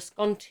now I've just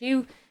gone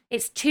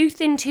it's too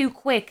thin too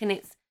quick. And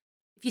if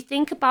you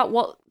think about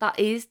what that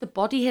is, the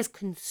body has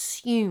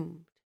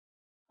consumed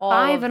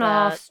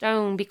 5.5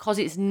 stone because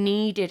it's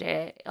needed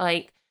it.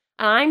 And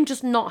I'm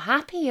just not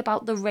happy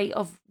about the rate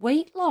of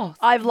weight loss.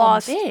 I've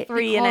lost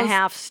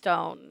 3.5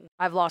 stone.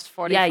 I've lost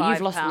 45 Yeah,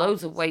 you've lost pounds.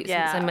 loads of weight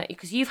since I Yeah. met you,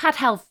 because you've had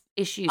health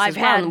issues I've as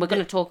well, had and we're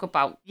going to talk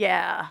about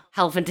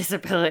health and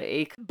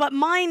disability. But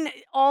mine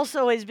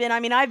also has been,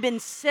 I've been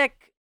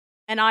sick,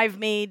 and I've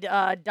made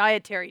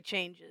dietary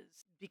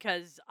changes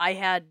because I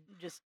had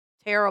just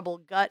terrible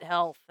gut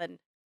health. And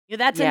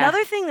that's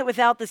another thing that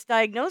without this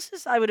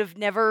diagnosis, I would have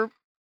never,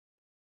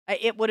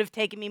 it would have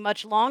taken me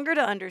much longer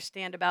to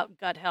understand about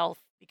gut health,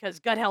 because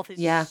gut health is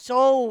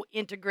so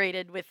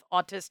integrated with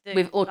autistic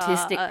people.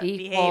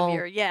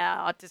 Behavior. Yeah,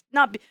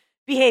 autistic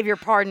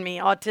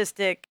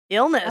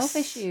illness. Health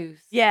issues.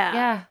 Yeah.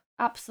 Yeah,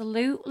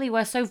 absolutely.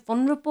 We're so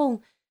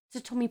vulnerable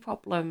to tummy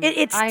problems.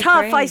 It's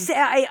tough.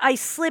 I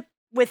slip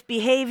with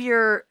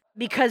behavior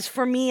because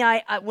for me,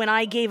 when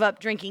I gave up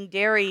drinking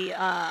dairy,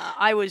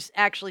 I was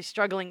actually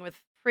struggling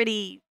with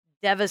pretty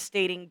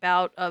devastating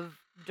bout of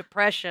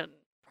depression,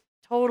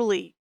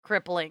 totally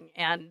crippling.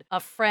 And a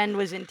friend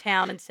was in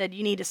town and said,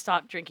 "You need to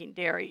stop drinking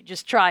dairy.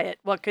 Just try it.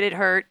 What could it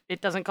hurt? It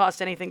doesn't cost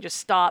anything. Just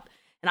stop."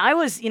 And I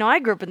was, I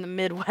grew up in the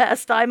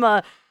Midwest. I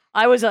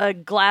was a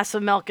glass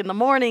of milk in the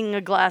morning,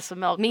 a glass of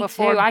milk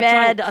before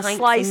bed, a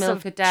slice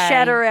of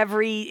cheddar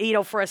every,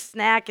 for a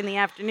snack in the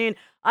afternoon.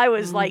 I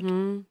was like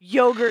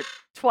yogurt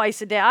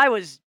twice a day. I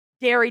was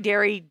dairy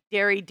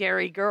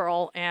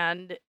girl.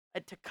 And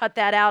to cut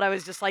that out, I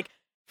was just like,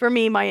 for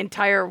me, my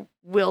entire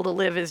will to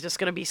live is just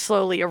going to be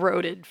slowly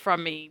eroded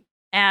from me.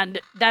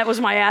 And that was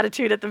my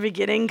attitude at the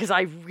beginning because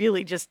I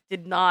really just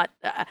did not.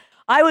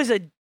 I was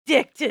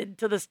addicted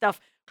to the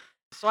stuff.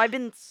 So I've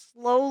been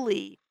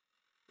slowly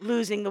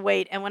losing the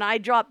weight. And when I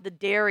dropped the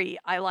dairy,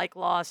 I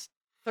lost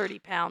 30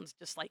 pounds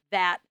just like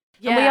that.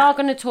 Yeah. And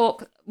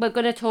we're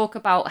going to talk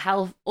about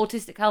health,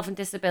 autistic health and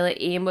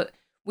disability, and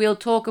we'll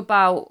talk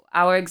about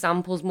our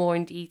examples more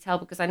in detail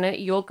because I know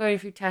you're going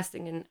through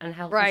testing and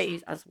health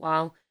issues as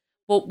well.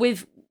 But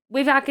with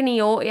Agony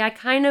Autie, I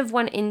kind of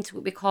went into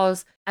it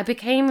because I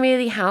became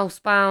really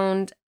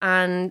housebound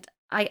and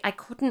I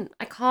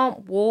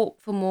can't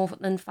walk for more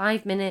than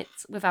 5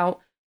 minutes without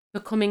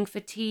becoming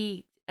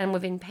fatigued and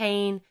within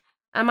pain.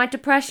 And my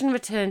depression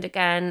returned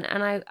again.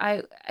 And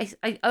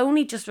I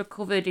only just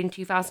recovered in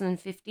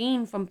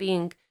 2015 from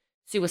being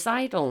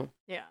suicidal.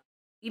 Yeah.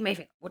 You may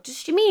think, what does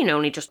she mean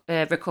only just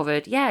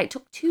recovered? Yeah, it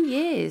took 2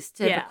 years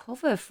to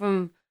recover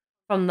from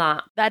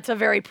that. That's a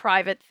very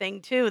private thing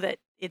too, that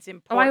it's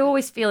important. Oh, I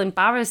always feel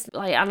embarrassed,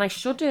 and I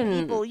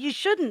shouldn't. You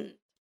shouldn't.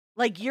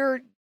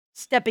 You're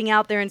stepping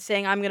out there and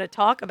saying, I'm going to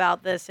talk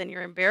about this, and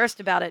you're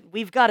embarrassed about it.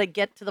 We've got to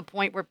get to the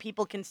point where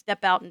people can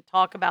step out and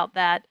talk about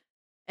that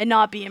and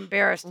not be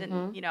embarrassed.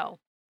 And,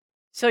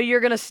 so you're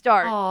going to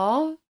start.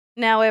 Aww.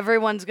 Now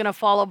everyone's going to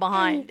follow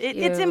behind.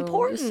 It's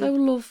important. You're so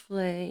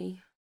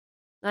lovely.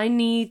 I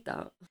need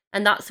that.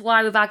 And that's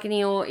why with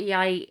Agony Autie,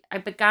 I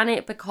began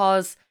it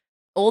because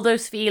all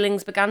those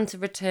feelings began to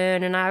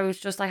return, and I was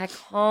just like, I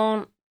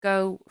can't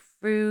go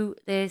through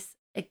this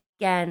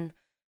again.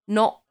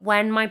 Not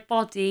when my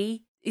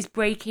body is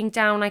breaking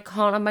down. I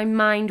can't have my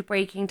mind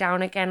breaking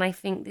down again. I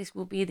think this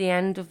will be the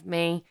end of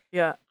me.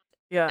 Yeah.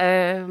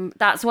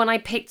 That's when I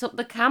picked up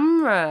the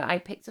camera.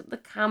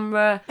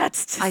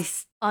 That's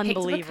just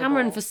unbelievable. Picked up the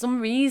camera, and for some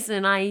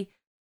reason I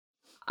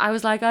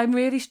was like, I'm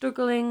really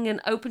struggling, and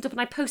opened up,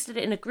 and I posted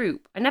it in a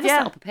group. I never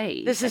set up a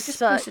page. This is just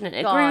posted it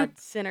in a group.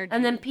 Synergy.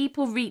 And then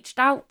people reached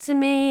out to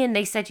me, and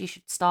they said, you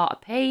should start a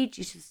page.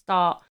 You should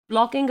start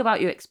blogging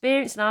about your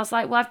experience. And I was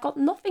like, well, I've got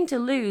nothing to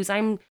lose.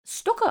 I'm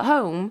stuck at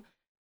home.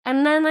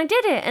 And then I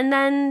did it. And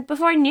then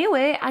before I knew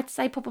it, I'd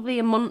say probably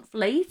a month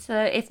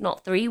later, if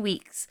not 3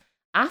 weeks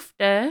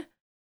after,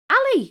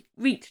 Ali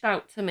reached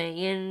out to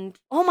me, and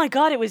oh my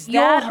God, it was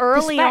that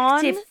early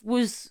on.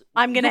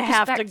 I'm gonna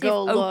have to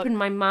go open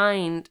my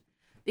mind,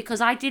 because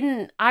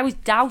I was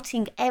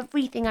doubting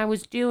everything I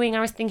was doing.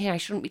 I was thinking I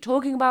shouldn't be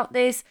talking about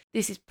this.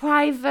 This is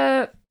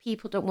private.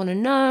 People don't want to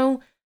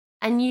know.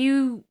 And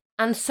you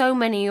and so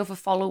many other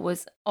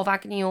followers of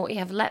Agony Autie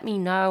have let me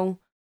know.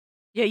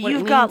 Yeah,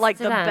 you've got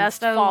the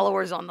best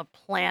followers on the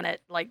planet.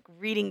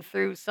 Reading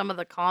through some of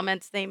the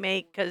comments they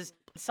make, because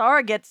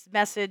Sarah gets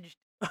messaged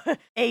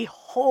a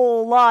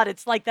whole lot.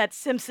 It's like that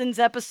Simpsons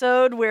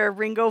episode where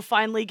Ringo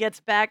finally gets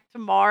back to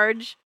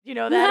Marge. You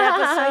know that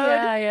episode?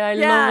 I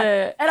love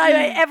it.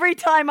 And every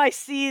time I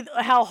see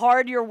how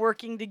hard you're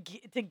working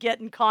to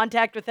get in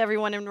contact with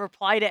everyone and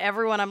reply to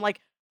everyone, I'm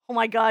like, oh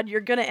my God,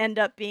 you're going to end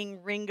up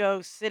being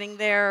Ringo, sitting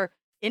there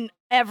in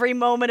every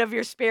moment of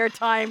your spare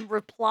time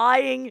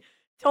replying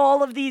to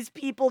all of these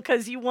people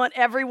because you want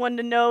everyone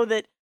to know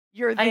that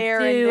you're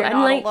there and they're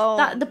not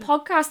alone. The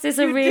podcast is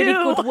a really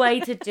good way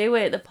to do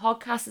it. The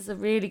podcast is a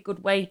really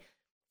good way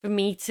for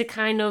me to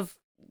kind of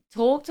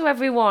talk to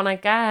everyone, I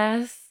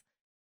guess.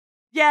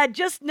 Yeah,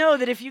 just know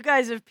that if you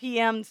guys have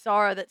PM'd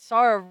Sarah, that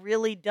Sarah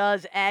really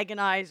does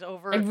agonize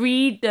over. I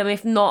read them,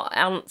 if not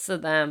answer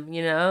them,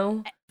 you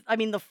know? I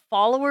mean, the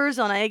followers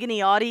on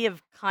Agony Autie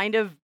have kind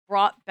of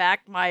brought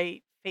back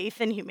my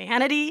faith in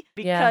humanity,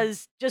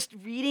 because just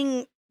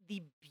reading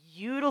the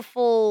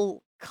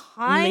beautiful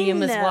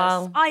kindness.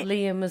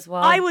 Liam as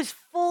well. I was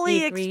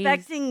fully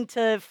expecting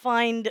to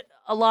find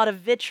a lot of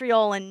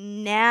vitriol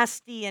and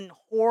nasty and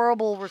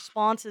horrible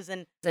responses.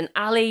 And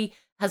Ali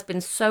has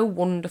been so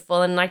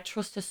wonderful, and I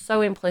trust her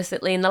so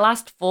implicitly. In the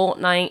last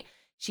fortnight,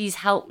 she's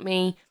helped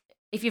me.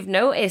 If you've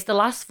noticed, the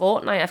last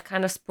fortnight I've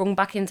kind of sprung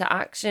back into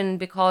action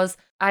because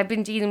I've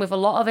been dealing with a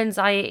lot of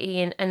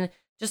anxiety, and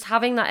just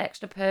having that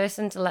extra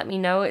person to let me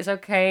know it's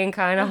okay and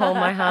kind of hold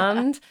my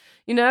hand.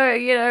 You know,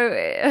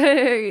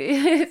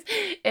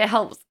 it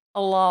helps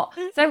a lot.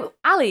 So,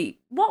 Ali,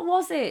 what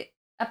was it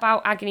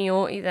about Agony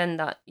Autie then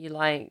that you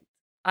liked?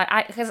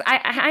 Because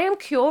I am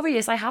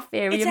curious. I have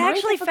very it's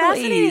actually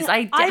fascinating.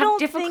 I have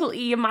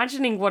difficulty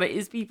imagining what it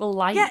is people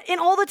like. Yeah, in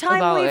all the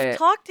time we've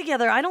talked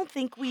together, I don't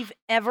think we've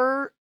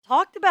ever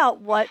talked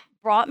about what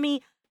brought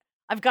me.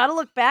 I've got to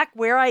look back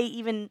where I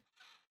even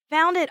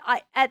found it.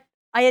 I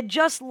had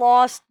just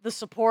lost the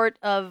support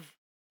of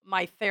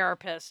my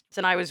therapist,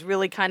 and I was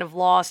really kind of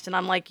lost. And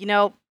I'm like,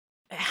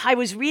 I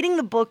was reading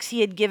the books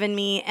he had given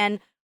me, and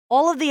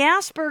all of the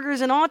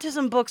Asperger's and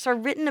autism books are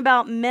written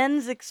about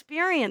men's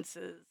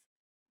experiences.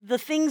 The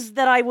things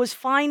that I was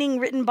finding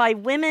written by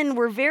women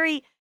were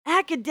very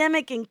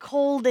academic and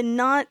cold and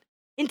not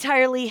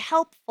entirely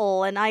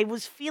helpful. And I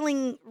was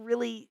feeling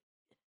really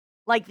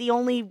like the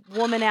only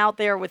woman out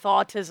there with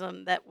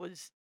autism that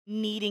was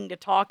needing to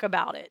talk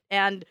about it.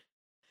 And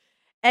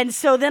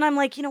so then I'm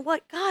like, you know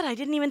what? God, I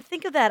didn't even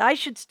think of that. I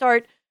should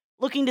start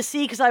looking to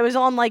see, because I was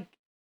on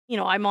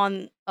I'm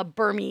on a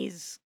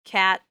Burmese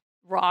cat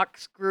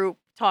rocks group,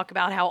 talk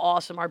about how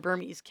awesome our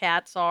Burmese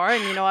cats are.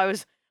 And, I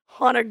was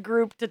on a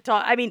group to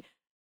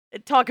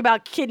talk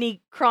about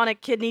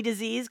chronic kidney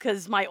disease,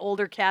 because my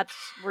older cats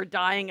were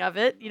dying of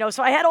it.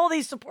 So I had all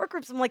these support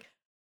groups. I'm like,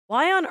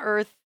 why on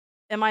earth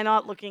am I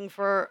not looking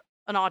for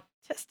an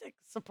autistic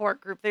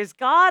support group? There's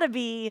got to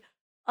be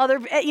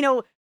other,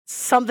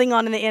 something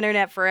on the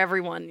internet for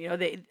everyone.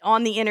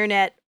 On the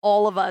internet,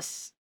 all of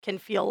us can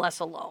feel less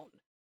alone.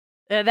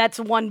 That's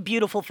one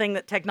beautiful thing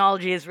that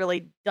technology has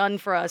really done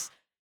for us.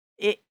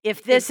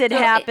 If this had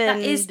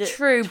happened, that is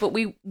true. But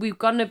we've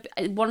got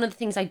to. One of the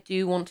things I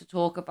do want to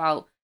talk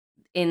about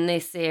in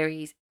this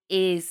series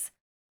is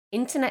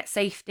internet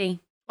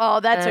safety. Oh,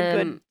 that's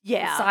a good,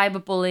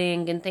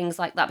 cyberbullying and things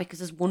like that.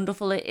 Because as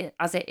wonderful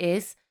as it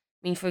is,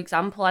 I mean, for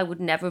example, I would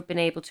never have been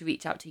able to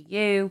reach out to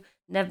you,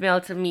 never been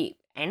able to meet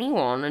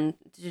anyone and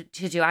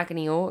to do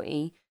Agony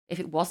Autie if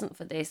it wasn't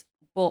for this.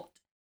 But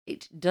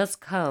it does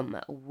come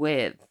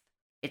with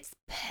its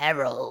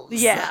perils.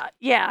 Yeah.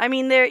 I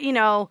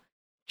mean,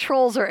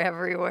 trolls are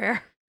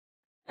everywhere.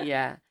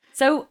 Yeah.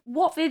 So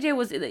what video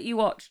was it that you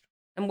watched?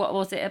 And what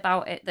was it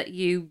about it that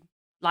you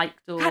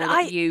liked or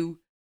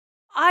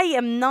I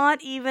am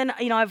not even,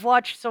 I've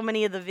watched so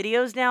many of the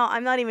videos now,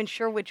 I'm not even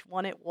sure which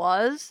one it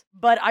was.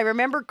 But I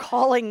remember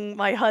calling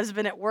my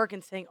husband at work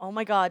and saying, oh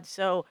my God.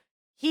 So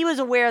he was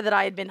aware that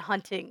I had been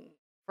hunting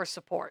for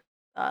support.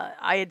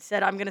 I had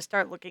said, I'm going to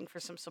start looking for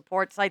some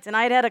support sites. And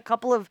I had a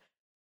couple of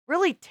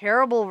really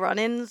terrible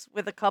run-ins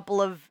with a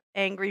couple of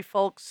angry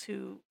folks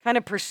who kind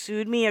of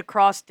pursued me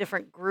across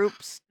different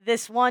groups.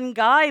 This one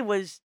guy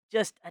was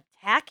just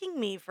attacking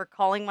me for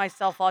calling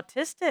myself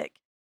autistic.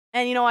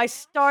 And, I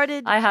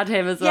had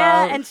him as well.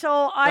 Yeah, and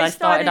so I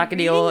started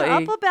Agony reading Autie.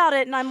 up about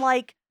it, and I'm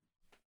like,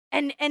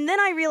 and then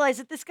I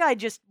realized that this guy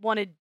just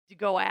wanted to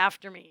go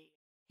after me.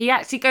 He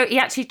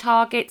actually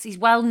targets, he's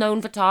well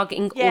known for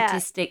targeting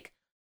autistic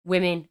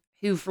women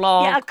who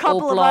vlog. Yeah, a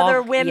couple or of blog.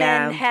 other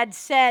women had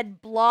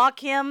said, block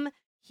him.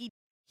 He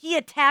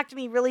attacked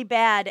me really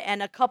bad,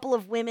 and a couple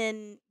of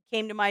women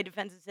came to my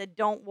defense and said,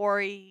 don't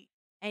worry.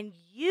 And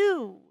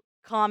you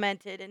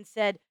commented and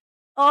said,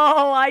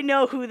 oh, I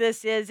know who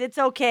this is. It's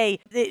okay.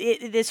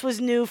 This was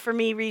new for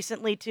me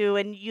recently, too.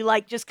 And you,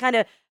 just kind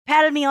of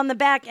patted me on the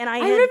back. And I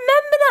remember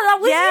that. That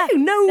was you.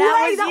 No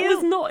way. That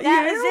was not you.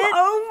 That was it.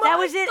 Oh, my That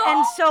was it.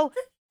 God.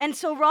 And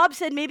so Rob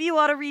said, maybe you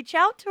ought to reach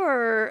out to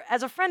her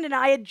as a friend. And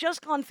I had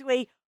just gone through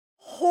a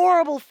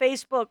horrible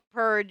Facebook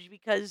purge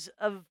because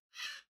of,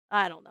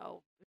 I don't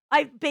know.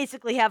 I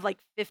basically have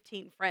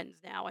 15 friends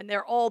now, and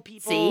they're all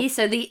people. See,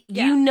 so the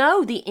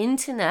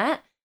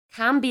internet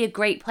can be a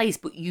great place,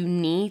 but you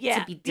need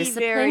to be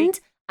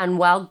disciplined and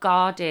well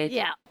guarded.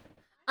 Yeah.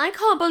 I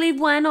can't believe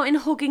we're not in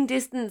hugging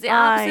distance. It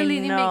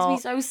absolutely makes me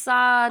so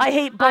sad. I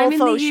hate both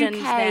oceans I'm in the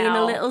UK now. in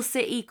a little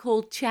city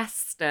called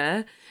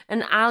Chester,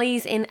 and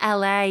Ali's in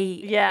LA.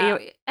 Yeah.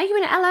 Are you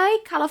in LA,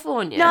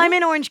 California? No, I'm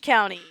in Orange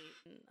County.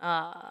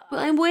 But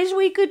I wish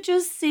we could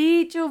just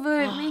see each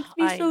other. It makes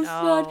me so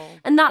sad.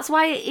 And that's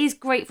why it is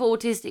great for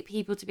autistic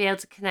people to be able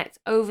to connect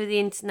over the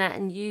internet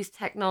and use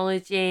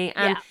technology.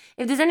 And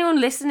if there's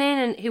anyone listening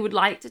and who would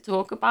like to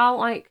talk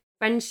about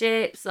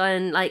friendships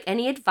and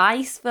any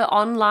advice for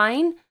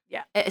online,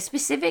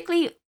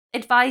 specifically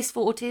advice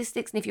for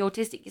autistics, and if you're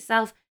autistic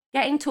yourself,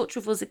 get in touch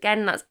with us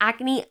again. That's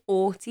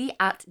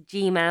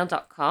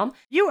agonyautie@gmail.com.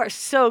 You are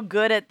so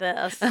good at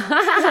this.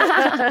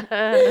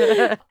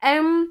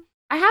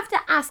 I have to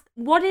ask,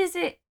 what is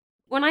it,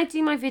 when I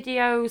do my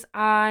videos,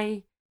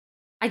 I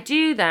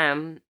do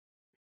them,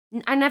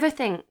 I never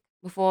think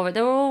before it.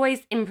 They're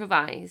always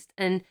improvised.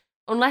 And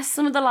unless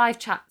some of the live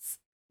chats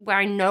where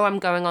I know I'm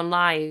going on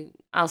live,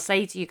 I'll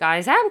say to you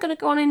guys, hey, I'm going to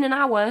go on in an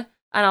hour,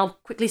 and I'll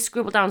quickly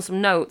scribble down some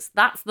notes.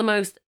 That's the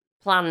most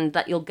planned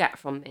that you'll get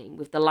from me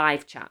with the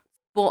live chat.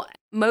 But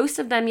most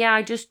of them,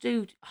 I just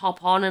do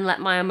hop on and let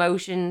my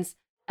emotions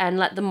and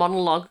let the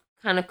monologue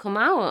kind of come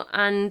out.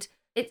 And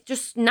it's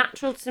just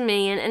natural to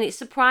me, and it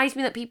surprised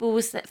me that people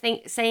were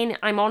saying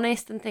I'm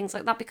honest and things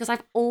like that, because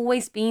I've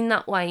always been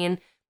that way, and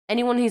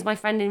anyone who's my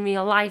friend in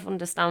real life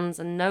understands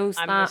and knows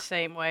I'm that. the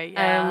same way,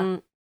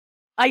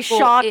 I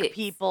shock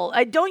people.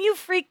 Don't you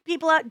freak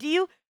people out? Do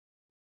you?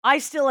 I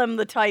still am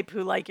the type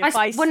who,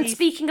 when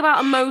speaking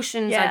about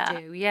emotions, I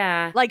do,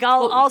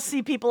 I'll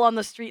see people on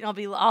the street,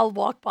 and I'll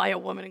walk by a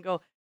woman and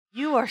go,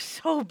 you are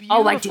so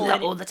beautiful. Oh, I do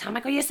that all the time. I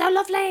go, you're so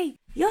lovely.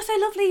 You're so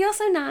lovely. You're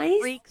so nice.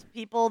 Freaks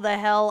people the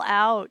hell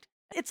out.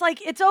 It's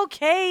it's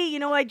okay.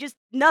 I just,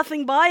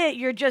 nothing by it.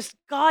 You're just,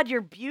 God,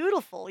 you're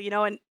beautiful,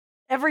 and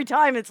every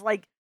time it's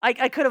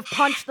I could have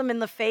punched them in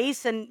the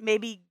face and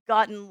maybe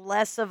gotten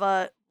less of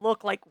a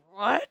look like,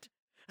 what?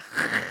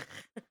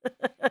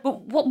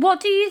 But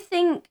what do you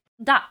think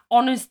that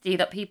honesty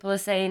that people are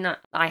saying that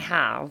I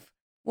have,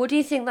 what do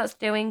you think that's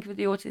doing with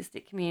the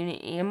autistic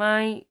community? Am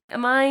I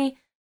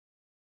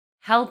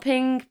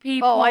helping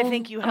people? Oh, I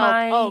think you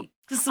help.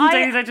 Because some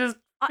days I just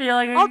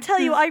feeling. I'll tell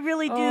you, I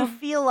really do Oh.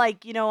 feel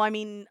like, I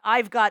mean,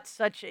 I've got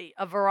such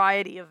a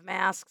variety of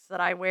masks that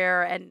I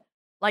wear. And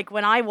like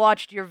when I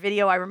watched your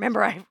video, I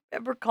remember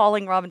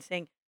calling Rob and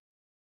saying,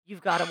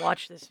 you've got to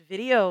watch this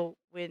video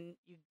when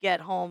you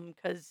get home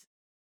because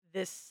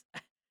this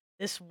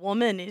this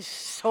woman is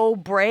so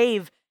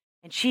brave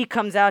and she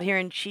comes out here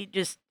and she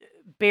just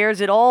bears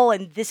it all.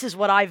 And this is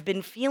what I've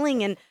been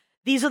feeling. And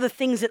these are the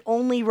things that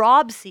only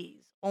Rob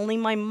sees. Only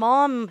my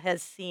mom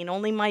has seen,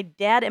 only my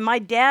dad. And my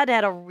dad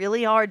had a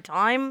really hard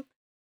time.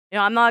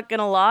 I'm not going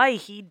to lie.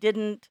 He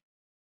didn't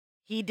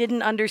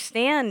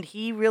understand.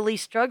 He really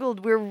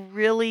struggled. We're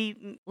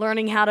really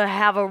learning how to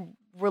have a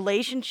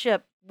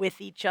relationship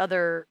with each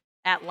other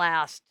at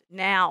last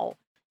now.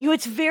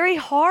 It's very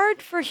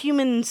hard for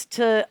humans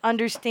to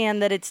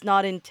understand that it's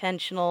not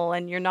intentional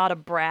and you're not a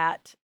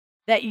brat,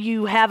 that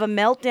you have a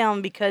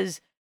meltdown because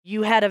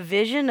you had a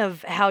vision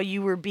of how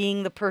you were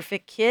being the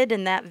perfect kid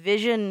and that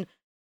vision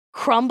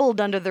crumbled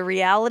under the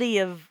reality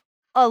of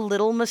a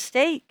little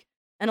mistake.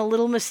 And a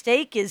little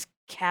mistake is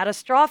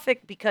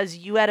catastrophic because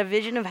you had a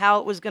vision of how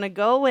it was going to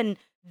go and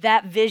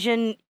that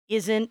vision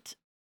isn't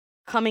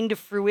coming to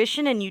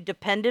fruition and you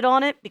depended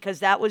on it because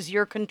that was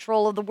your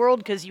control of the world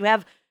because you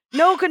have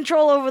no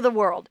control over the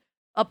world.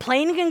 A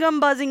plane can come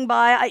buzzing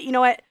by.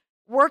 At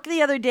work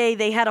the other day,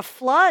 they had a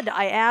flood.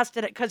 I asked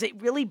it because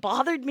it really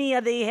bothered me.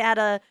 They had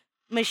a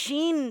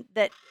machine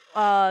that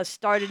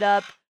started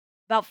up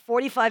about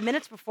 45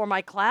 minutes before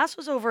my class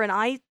was over, and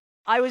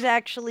I was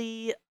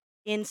actually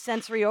in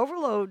sensory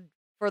overload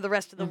for the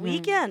rest of the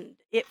weekend.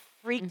 It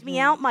freaked me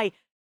out. My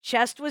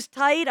chest was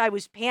tight. I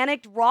was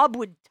panicked. Rob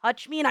would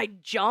touch me and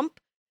I'd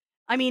jump.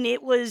 I mean,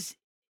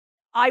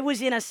 I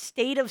was in a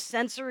state of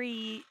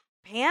sensory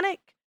panic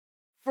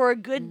for a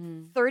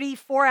good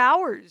 34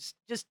 hours,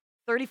 just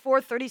 34,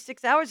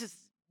 36 hours, is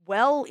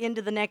well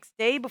into the next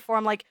day before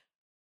I'm like,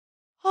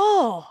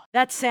 oh,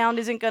 that sound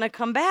isn't going to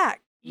come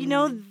back.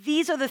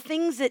 These are the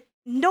things that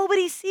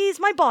nobody sees.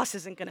 My boss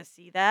isn't going to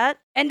see that.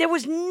 And there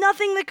was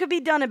nothing that could be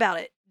done about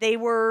it. They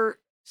were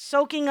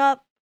soaking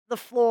up the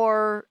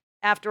floor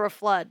after a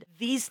flood.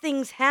 These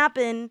things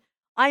happen.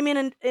 I'm in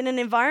an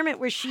environment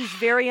where she's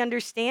very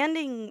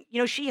understanding.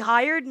 She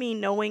hired me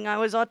knowing I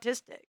was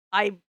autistic.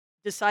 I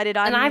decided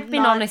And I've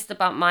been honest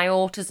about my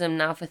autism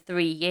now for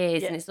 3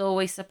 years, and it's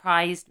always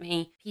surprised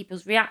me,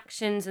 people's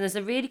reactions. And there's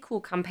a really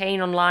cool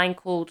campaign online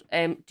called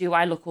Do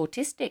I Look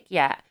Autistic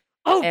Yet?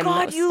 Oh,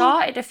 God, you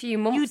started a few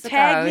months ago. You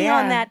tagged me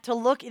on that to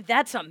look.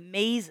 That's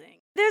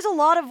amazing. There's a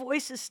lot of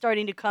voices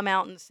starting to come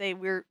out and say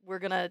we're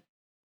going to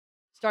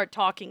start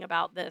talking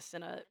about this.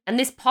 And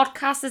this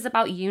podcast is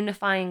about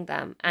unifying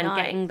them and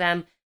getting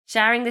them,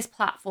 sharing this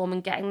platform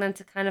and getting them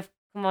to kind of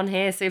come on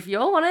here. So if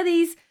you're one of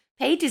these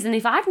pages and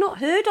if I've not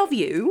heard of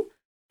you,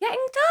 get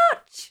in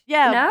touch.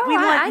 Yeah, we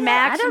want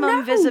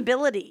maximum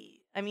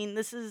visibility. I mean,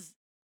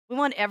 we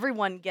want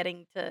everyone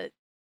getting to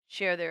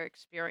share their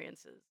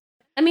experiences.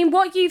 I mean,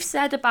 what you've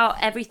said about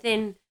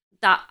everything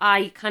that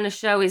I kind of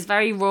show is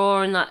very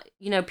raw and that,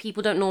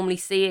 people don't normally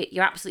see it.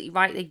 You're absolutely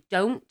right. They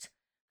don't.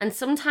 And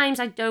sometimes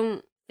I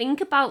don't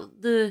think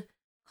about the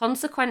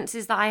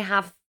consequences that I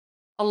have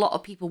a lot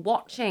of people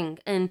watching.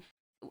 And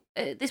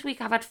this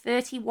week I've had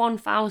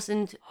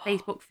 31,000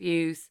 Facebook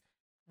views.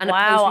 And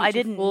wow, I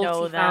didn't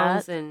know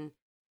that.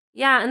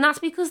 Yeah, and that's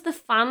because the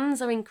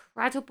fans are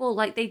incredible.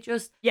 Like, they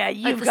just... Yeah,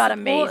 you've got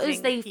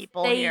amazing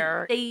people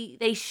here.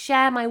 They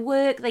share my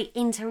work, they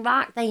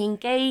interact, they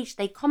engage,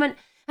 they comment.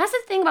 That's the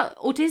thing about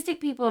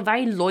autistic people are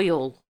very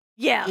loyal.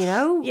 Yes.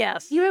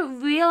 Yes. You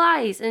don't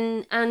realise.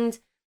 And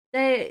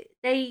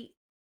they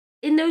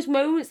in those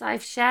moments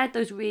I've shared,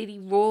 those really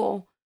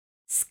raw,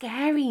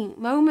 scary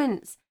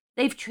moments,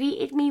 they've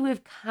treated me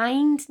with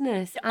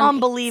kindness and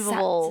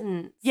unbelievable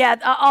acceptance. Yeah,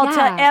 I'll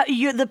tell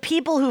you, the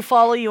people who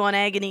follow you on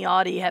Agony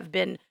Autie have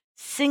been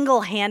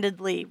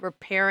single-handedly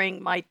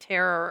repairing my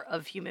terror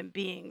of human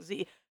beings.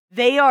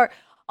 They are,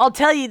 I'll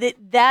tell you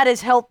that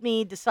has helped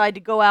me decide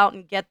to go out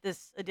and get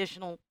this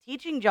additional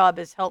teaching job,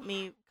 has helped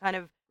me kind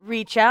of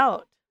reach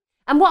out.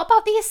 And what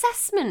about the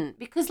assessment?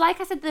 Because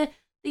like I said, the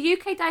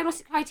UK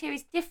diagnostic criteria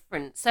is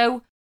different.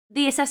 So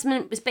the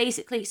assessment was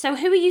basically, so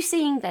who are you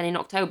seeing then in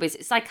October? Is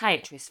it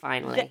psychiatrist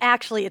finally?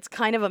 Actually, it's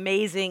kind of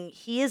amazing.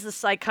 He is the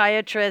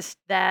psychiatrist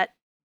that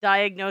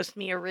diagnosed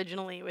me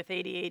originally with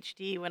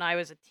ADHD when I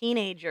was a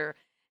teenager.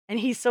 And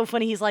he's so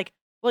funny. He's like,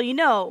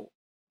 well,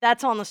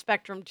 that's on the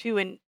spectrum too.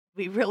 And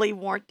we really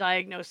weren't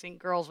diagnosing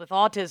girls with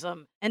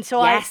autism. And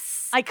so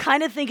yes. I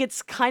kind of think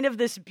it's kind of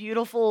this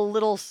beautiful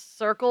little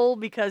circle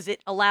because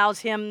it allows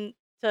him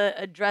to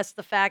address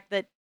the fact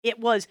that it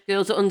was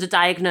girls are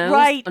underdiagnosed,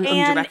 right, and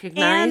underrecognized.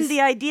 And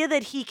the idea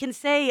that he can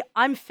say,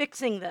 I'm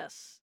fixing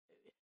this.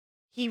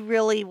 He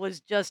really was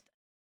just,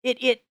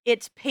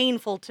 it's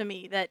painful to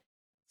me that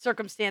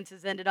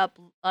circumstances ended up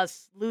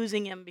us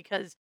losing him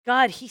because,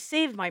 God, he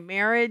saved my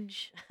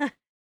marriage.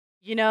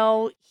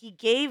 He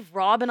gave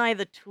Rob and I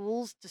the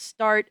tools to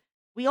start.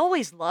 We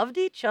always loved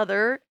each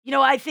other.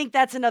 I think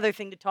that's another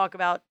thing to talk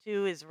about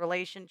too, is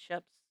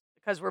relationships.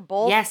 because we're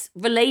both. Yes,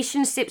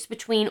 relationships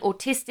between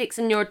autistics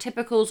and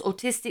neurotypicals,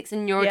 autistics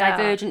and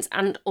neurodivergents,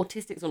 and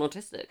autistics and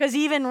autistic. Because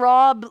even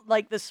Rob,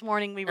 like this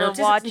morning, we were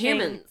watching,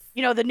 humans.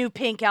 the new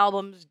Pink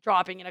album's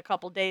dropping in a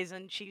couple days,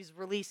 and she's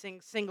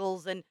releasing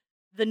singles, and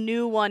the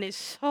new one is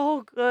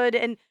so good.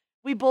 And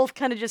we both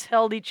kind of just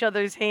held each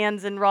other's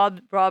hands, and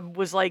Rob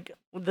was like,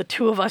 the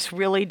two of us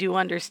really do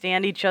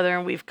understand each other,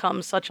 and we've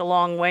come such a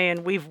long way,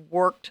 and we've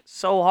worked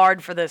so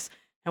hard for this,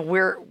 and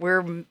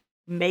we're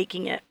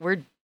making it.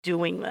 We're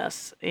doing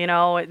this, and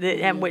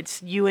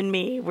it's you and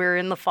me. We're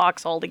in the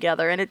foxhole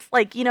together, and it's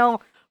like,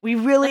 we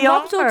really are.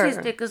 Rob's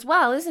autistic as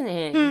well, isn't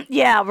he?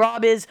 Yeah,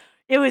 Rob is.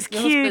 It was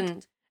Your cute.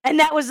 husband. And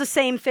that was the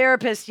same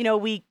therapist.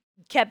 We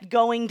kept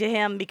going to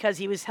him because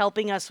he was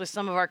helping us with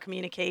some of our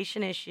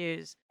communication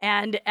issues.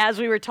 And as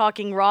we were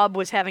talking, Rob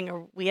was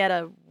we had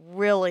a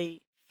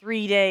really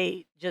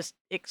 3-day just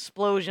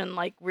explosion,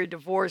 like we're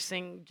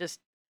divorcing, just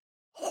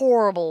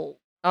horrible.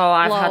 Oh,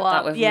 I've blow had that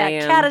up. with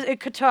Yeah,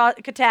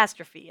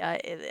 catastrophe.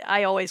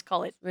 I always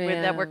call it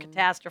that we're Yeah.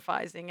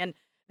 catastrophizing. And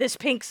this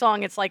Pink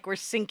song, it's like we're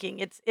sinking.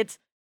 It's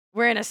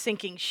we're in a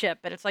sinking ship,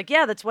 and it's like,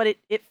 yeah, that's what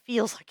it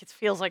feels like. It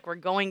feels like we're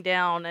going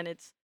down, and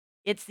it's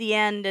the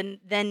end. And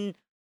then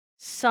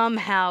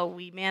somehow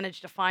we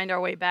manage to find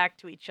our way back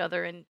to each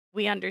other, and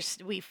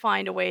we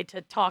find a way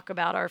to talk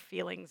about our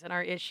feelings and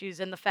our issues,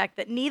 and the fact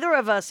that neither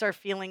of us are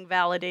feeling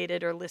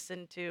validated or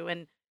listened to,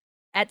 and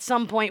at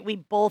some point we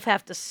both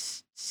have to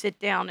sit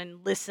down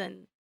and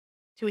listen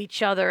to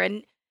each other.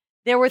 And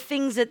there were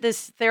things that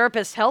this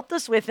therapist helped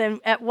us with, and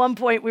at one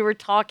point we were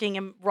talking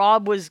and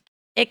Rob was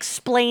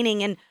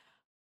explaining, and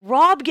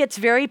Rob gets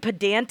very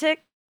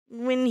pedantic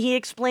when he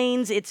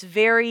explains. It's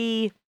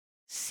very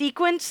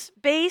sequence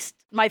based.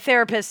 My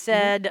therapist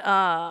said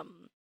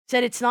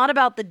it's not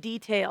about the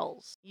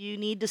details. You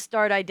need to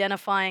start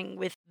identifying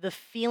with the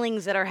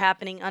feelings that are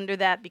happening under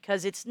that,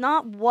 because it's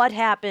not what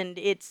happened,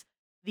 it's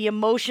the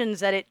emotions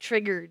that it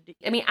triggered.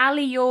 I mean,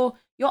 Ali, you're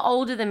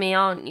older than me,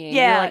 aren't you?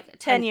 Yeah, You're like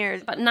 10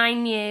 years. About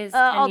 9 years,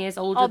 10 I'll- years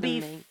older I'll than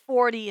be me.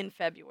 40 in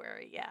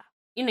February, yeah.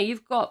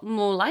 You've got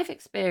more life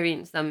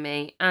experience than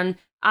me. And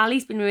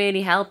Ali's been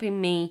really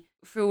helping me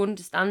through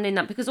understanding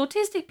that, because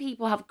autistic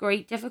people have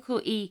great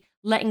difficulty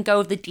letting go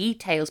of the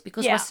details,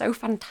 because Yeah. we're so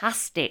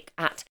fantastic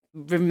at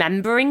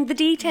remembering the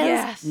details,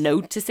 Yes.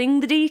 noticing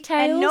the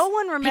details. And no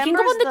one remembers picking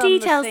up on the them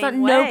details the that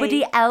same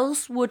nobody way.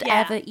 else would Yeah.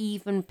 ever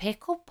even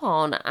pick up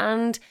on.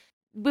 And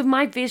with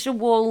my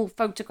visual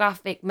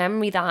photographic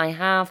memory that I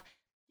have,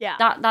 Yeah.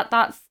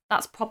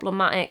 that's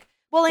problematic.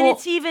 Well, and Well,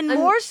 it's even and-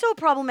 more so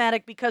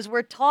problematic because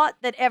we're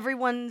taught that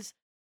everyone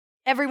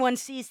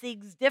sees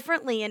things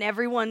differently, and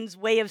everyone's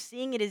way of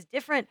seeing it is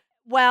different.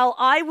 While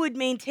I would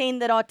maintain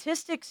that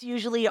autistics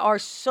usually are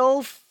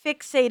so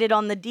fixated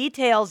on the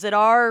details that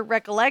our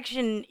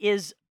recollection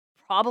is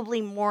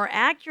probably more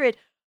accurate.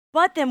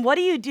 But then what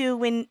do you do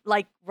when,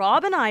 like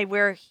Rob and I,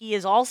 where he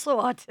is also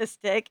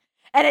autistic,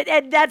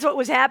 and that's what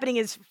was happening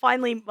is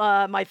finally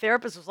my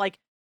therapist was like,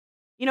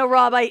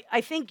 Rob,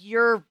 I think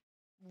you're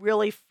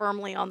really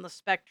firmly on the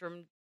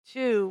spectrum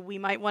too. We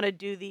might want to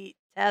do the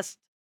test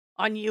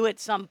on you at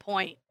some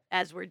point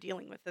as we're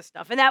dealing with this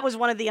stuff. And that was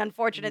one of the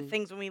unfortunate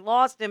things when we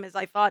lost him, is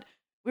I thought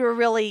we were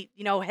really,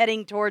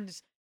 heading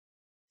towards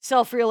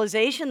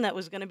self-realization that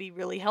was going to be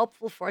really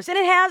helpful for us. And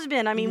it has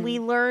been. I mean,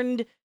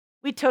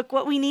 we took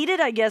what we needed,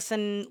 I guess,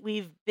 and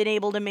we've been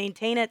able to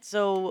maintain it.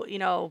 So,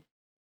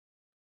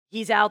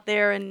 he's out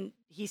there and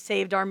he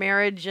saved our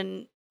marriage,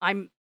 and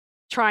I'm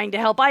trying to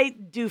help. I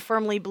do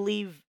firmly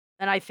believe,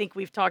 and I think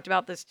we've talked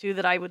about this too,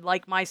 that I would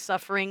like my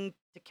suffering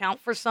to count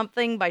for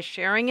something by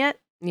sharing it.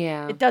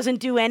 Yeah. It doesn't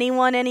do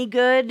anyone any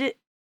good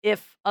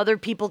if other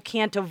people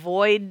can't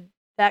avoid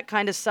that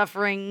kind of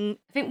suffering.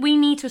 I think we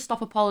need to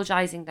stop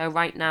apologizing, though,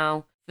 right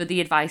now for the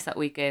advice that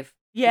we give.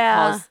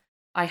 Yeah. Because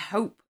I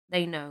hope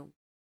they know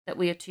that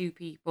we are two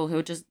people who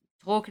are just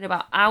talking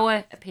about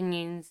our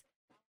opinions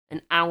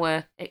and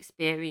our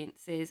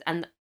experiences.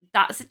 And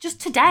that's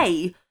just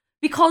today,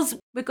 because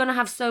we're going to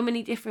have so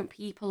many different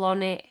people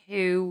on it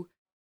who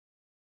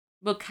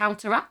will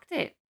counteract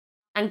it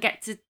and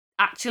get to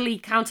actually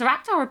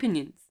counteract our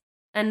opinions.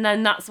 And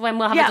then that's when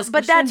we'll have a discussion.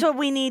 But that's what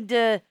we need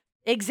to...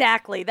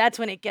 Exactly. That's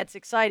when it gets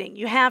exciting.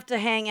 You have to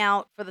hang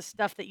out for the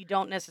stuff that you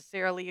don't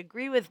necessarily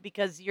agree with,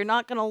 because you're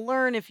not going to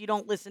learn if you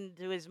don't listen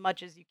to as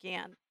much as you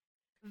can.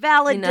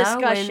 Valid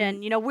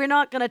discussion. We're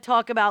not going to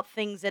talk about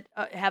things that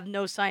have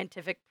no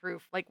scientific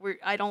proof. Like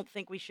I don't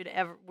think we should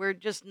ever. We're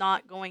just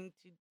not going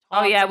to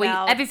talk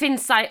about...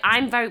 everything's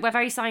we're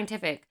very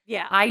scientific.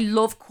 Yeah. I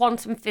love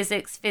quantum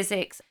physics,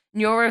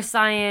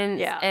 neuroscience,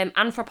 Yeah.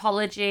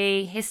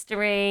 Anthropology,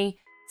 history.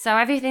 So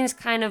everything's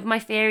kind of, my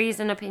theories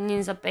and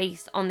opinions are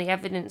based on the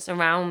evidence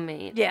around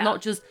me. It's Yeah.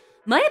 not just,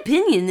 my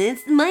opinion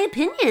is my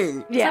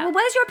opinion. It's Yeah. like, well,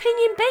 where's your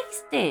opinion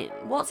based in?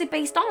 What's it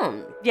based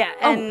on? Yeah.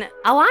 And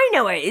Oh, I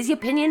know it is your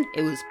opinion.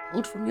 It was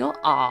pulled from your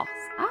arse.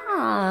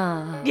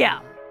 Ah. yeah.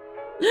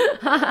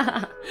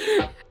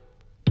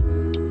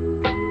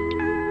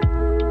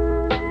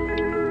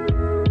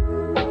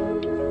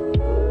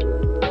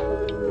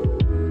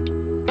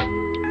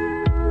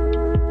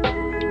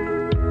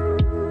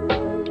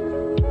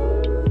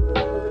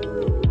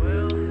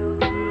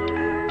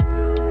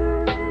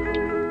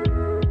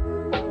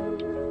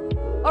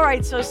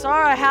 right, so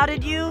Sarah, how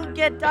did you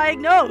get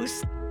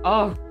diagnosed?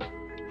 Oh,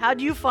 How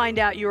did you find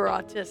out you were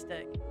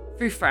autistic?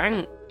 through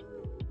Frank.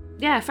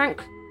 Yeah,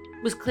 Frank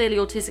was clearly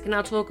autistic, and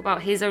I'll talk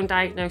about his own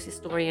diagnosis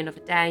story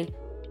another day.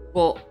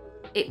 But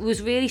it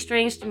was really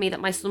strange to me that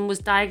my son was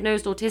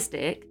diagnosed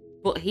autistic,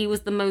 but he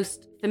was the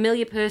most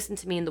familiar person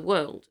to me in the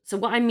world. So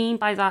what I mean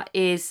by that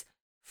is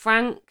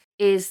Frank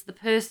is the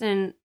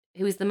person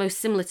who is the most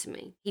similar to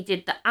me. He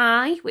did the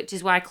eye, which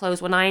is where I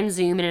close one eye and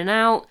zoom in and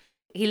out.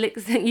 He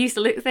used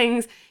to lick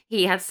things.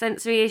 He had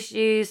sensory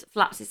issues,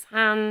 flaps his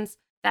hands,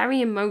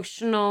 very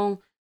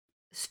emotional,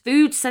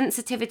 food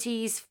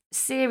sensitivities,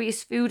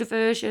 serious food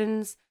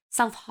aversions,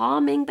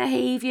 self-harming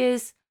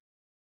behaviours.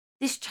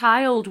 This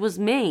child was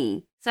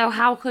me. So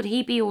how could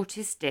he be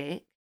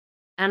autistic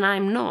and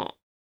I'm not?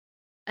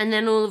 And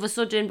then all of a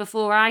sudden,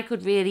 before I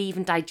could really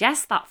even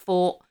digest that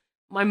thought,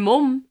 my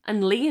mum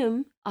and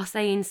Liam are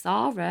saying,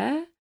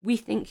 Sarah, we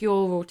think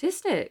you're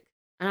autistic.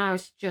 And I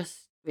was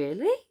just,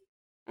 really?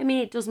 I mean,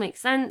 it does make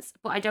sense,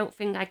 but I don't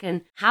think I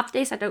can have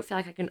this. I don't feel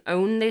like I can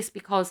own this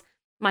because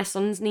my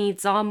son's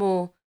needs are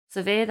more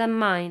severe than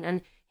mine.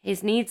 And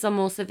his needs are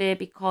more severe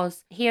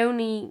because he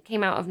only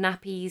came out of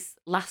nappies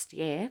last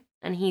year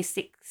and he's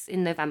 6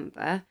 in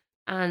November.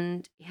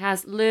 And he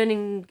has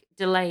learning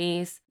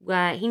delays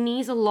where he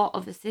needs a lot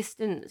of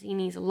assistance. He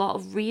needs a lot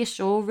of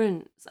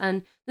reassurance.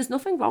 And there's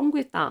nothing wrong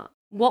with that.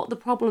 What the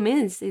problem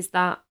is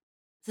that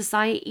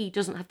society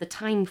doesn't have the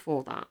time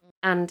for that.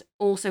 And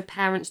also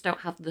parents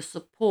don't have the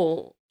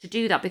support to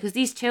do that because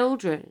these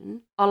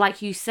children are,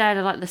 like you said,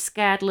 are like the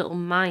scared little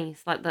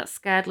mice, like that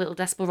scared little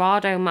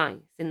desperado mice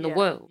in the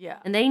world. Yeah.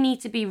 And they need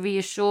to be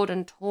reassured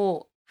and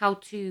taught how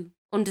to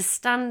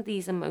understand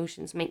these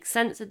emotions, make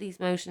sense of these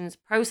emotions,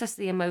 process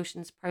the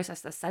emotions,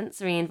 process the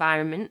sensory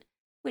environment,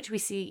 which we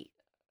see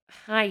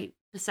high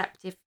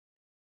perceptive,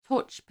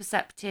 touch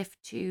perceptive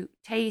to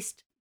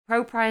taste,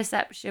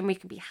 proprioception. We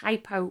can be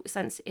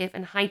hyposensitive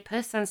and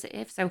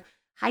hypersensitive. So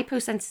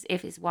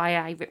hyposensitive is why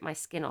I rip my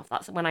skin off.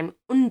 That's when I'm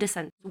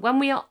undersensitive. When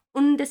we are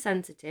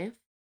undersensitive,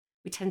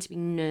 we tend to be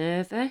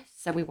nervous.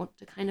 So we want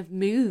to kind of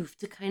move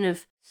to kind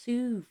of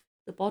soothe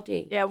the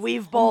body. Yeah,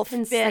 we've both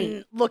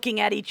been looking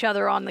at each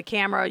other on the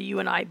camera. You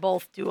and I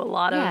both do a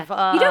lot of...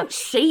 You don't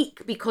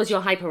shake because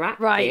you're hyperactive.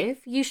 Right.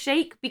 You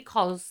shake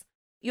because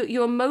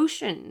your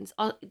emotions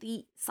are...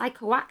 The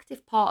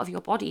psychoactive part of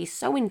your body is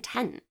so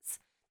intense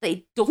that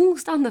it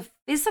dulls down the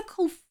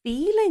physical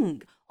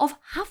feeling of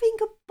having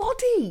a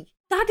body.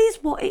 That is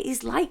what it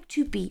is like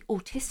to be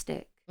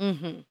autistic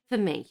for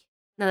me.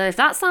 Now, if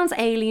that sounds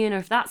alien, or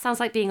if that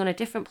sounds like being on a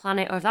different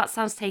planet, or if that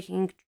sounds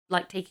taking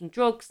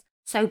drugs,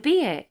 so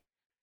be it.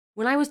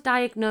 When I was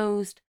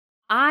diagnosed,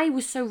 I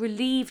was so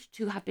relieved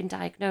to have been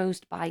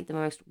diagnosed by the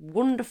most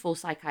wonderful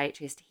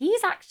psychiatrist.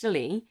 He's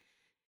actually,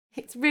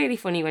 it's really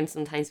funny when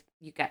sometimes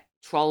you get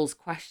trolls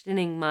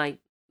questioning my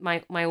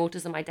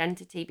autism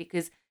identity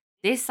because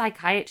this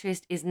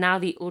psychiatrist is now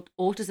the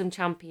autism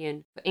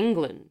champion for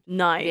England.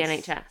 Nice. The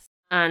NHS.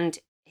 And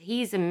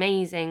he's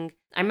amazing.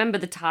 I remember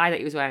the tie that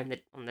he was wearing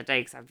on the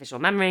day because I have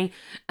visual memory.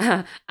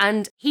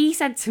 And he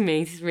said to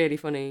me, this is really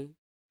funny.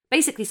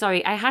 Basically,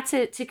 sorry, I had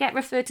to get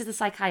referred to the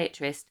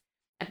psychiatrist.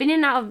 I've been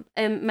in and out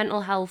of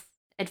mental health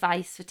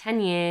advice for 10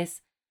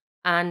 years.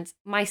 And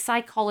my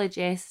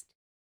psychologist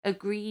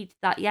agreed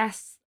that,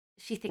 yes,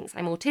 she thinks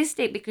I'm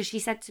autistic because she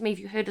said to me, have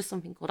you heard of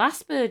something called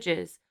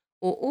Asperger's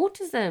or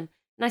autism?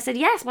 And I said,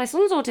 yes, my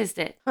son's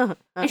autistic. And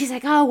she's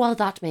like, oh, well,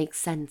 that makes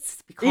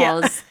sense because...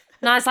 Yeah.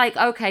 And I was like,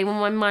 okay,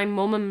 well, my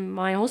mum and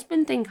my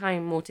husband think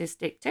I'm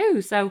autistic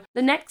too. So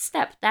the next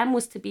step then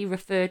was to be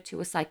referred to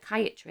a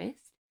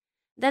psychiatrist.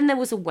 Then there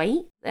was a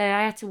wait. I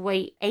had to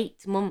wait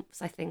 8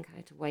 months, I think I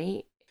had to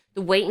wait.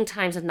 The waiting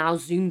times have now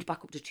zoomed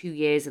back up to 2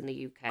 years in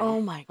the UK.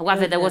 Oh my god.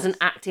 However, there was an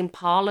act in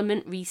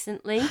Parliament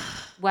recently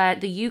where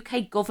the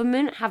UK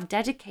government have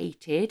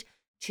dedicated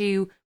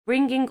to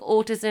bringing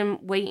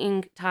autism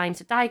waiting times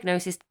for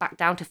diagnosis back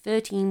down to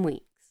 13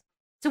 weeks.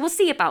 So we'll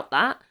see about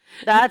that.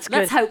 That's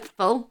good. That's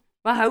hopeful.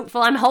 We're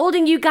hopeful. I'm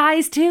holding you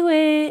guys to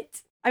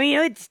it. I mean,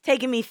 it's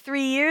taken me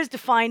 3 years to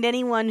find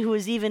anyone who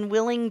was even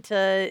willing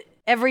to...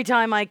 Every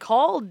time I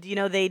called,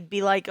 they'd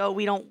be like, oh,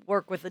 we don't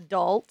work with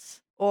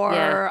adults.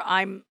 Or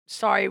I'm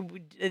sorry,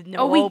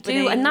 no we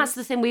openings. do. And that's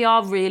the thing. We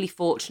are really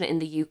fortunate in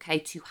the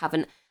UK to have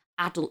an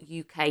adult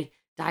UK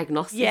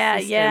diagnostic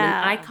system.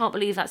 Yeah. And I can't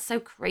believe that's so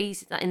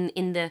crazy that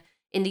in the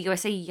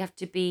USA you have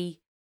to be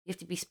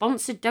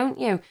sponsored, don't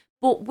you?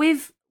 But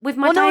with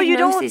my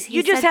diagnosis,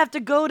 you just have to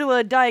go to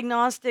a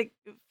diagnostic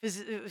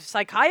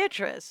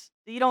psychiatrist.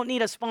 You don't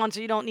need a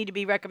sponsor. You don't need to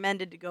be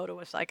recommended to go to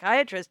a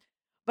psychiatrist.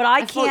 But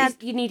I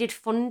can't. You needed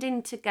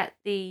funding to get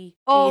the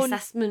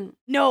assessment.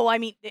 No, I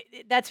mean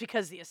that's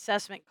because the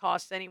assessment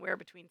costs anywhere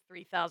between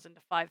 $3,000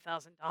 to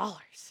 $5,000.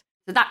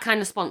 So that kind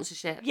of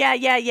sponsorship. Yeah.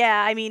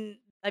 I mean,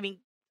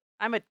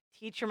 I'm a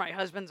teacher. My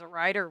husband's a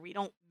writer. We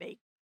don't make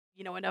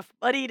enough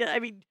money to. I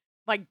mean,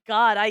 my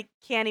God, I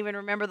can't even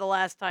remember the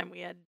last time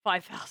we had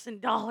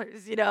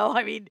 $5,000.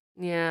 I mean,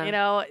 yeah.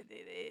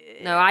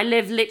 No, I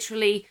live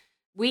literally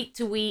week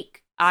to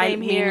week. Same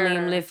me and here.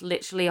 Liam live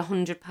literally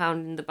 £100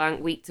 in the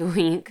bank week to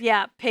week.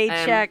 Yeah,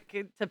 paycheck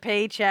to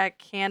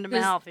paycheck, hand to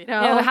mouth, you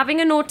know?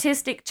 Having an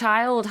autistic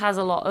child has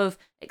a lot of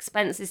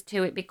expenses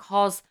to it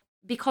because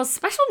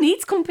special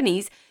needs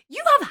companies,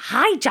 you have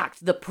hijacked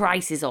the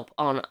prices up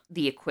on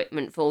the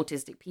equipment for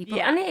autistic people.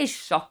 Yeah. And it is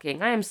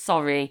shocking. I am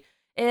sorry.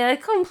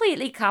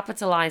 Completely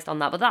capitalised on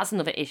that, but that's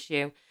another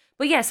issue.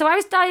 But yeah, so I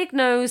was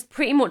diagnosed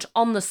pretty much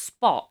on the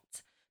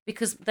spot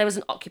because there was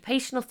an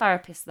occupational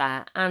therapist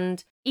there.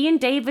 And Ian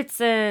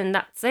Davidson,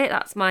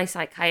 that's my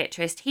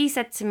psychiatrist. He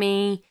said to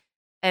me,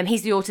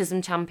 he's the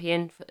autism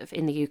champion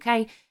in the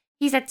UK.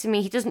 He said to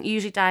me he doesn't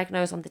usually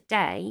diagnose on the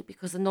day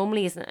because there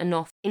normally isn't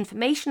enough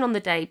information on the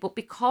day. But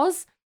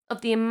because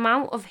of the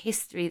amount of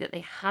history that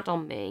they had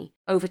on me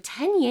over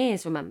 10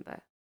 years,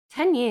 remember,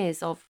 10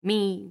 years of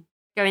me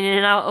going in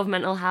and out of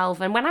mental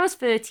health. And when I was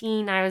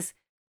 13, I was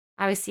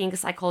seeing a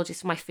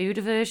psychologist for my food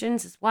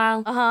aversions as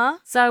well. Uh-huh.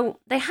 So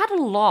they had a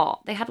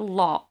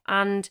lot.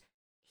 And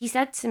he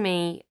said to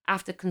me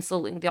after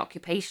consulting the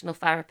occupational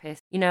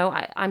therapist,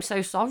 I'm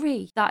so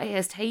sorry that it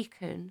has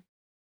taken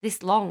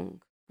this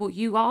long, but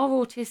you are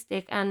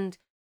autistic and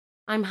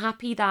I'm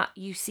happy that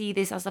you see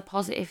this as a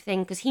positive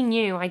thing, because he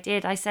knew I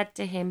did. I said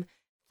to him,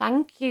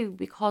 thank you,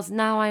 because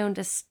now I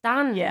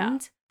understand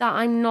that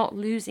I'm not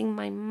losing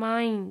my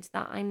mind,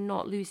 that I'm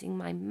not losing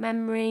my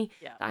memory,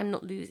 that I'm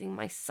not losing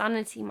my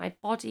sanity, my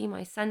body,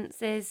 my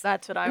senses.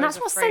 That's what I and was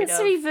that's what afraid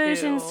sensory of,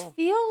 aversions too.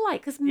 feel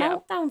like, because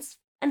meltdowns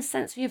and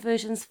sensory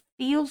aversions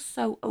feel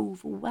so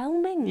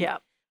overwhelming. Yeah.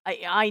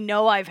 I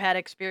know I've had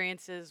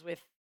experiences with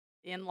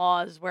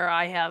in-laws where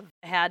I have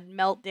had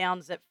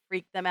meltdowns that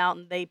freak them out,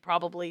 and they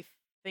probably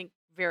think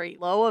very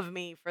low of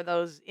me for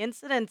those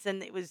incidents,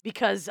 and it was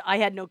because I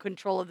had no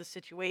control of the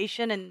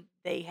situation and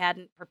they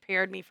hadn't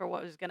prepared me for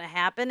what was going to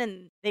happen,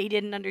 and they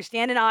didn't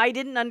understand and I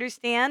didn't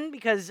understand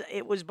because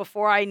it was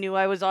before I knew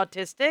I was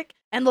autistic.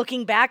 And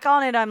looking back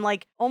on it, I'm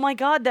like, oh my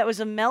God, that was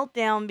a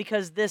meltdown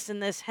because this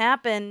and this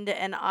happened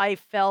and I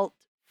felt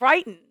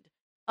frightened.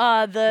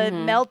 The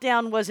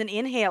meltdown was an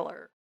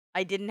inhaler.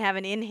 I didn't have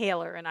an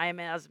inhaler and I am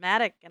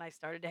asthmatic and I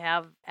started to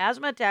have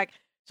asthma attack.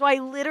 So I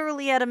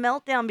literally had a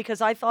meltdown because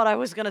I thought I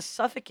was going to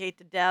suffocate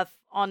to death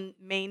on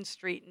Main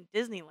Street in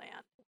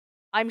Disneyland.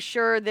 I'm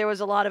sure there was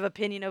a lot of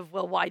opinion of,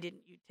 well, why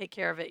didn't you take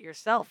care of it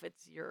yourself?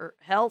 It's your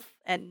health.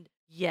 And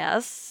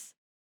yes,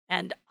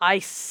 and I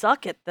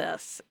suck at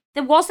this.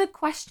 There was a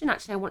question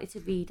actually I wanted to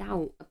read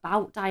out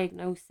about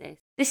diagnosis.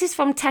 This is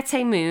from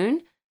Tete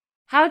Moon.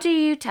 How do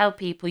you tell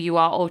people you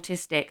are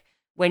autistic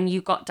when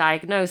you got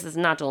diagnosed as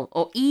an adult,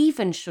 or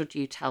even should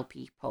you tell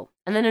people?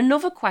 And then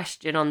another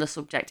question on the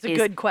subject It's a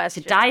good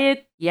question.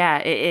 Yeah,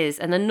 it is.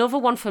 And another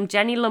one from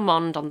Jenny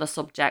Lamond on the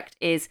subject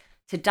is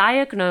to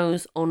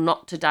diagnose or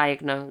not to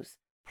diagnose,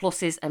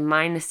 pluses and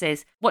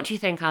minuses. What do you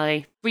think,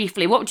 Ali?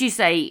 Briefly, what would you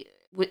say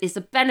is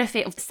the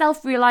benefit of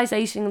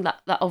self-realization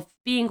that of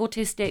being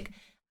autistic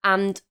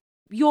and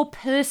your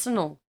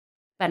personal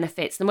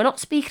benefits? And we're not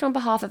speaking on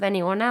behalf of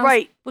anyone else,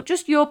 right, but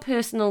just your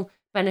personal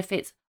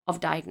benefits of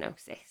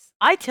diagnosis.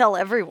 I tell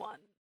everyone.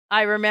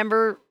 I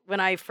remember when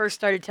I first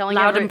started telling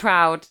loud and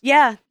proud.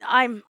 Yeah,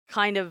 I'm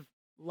kind of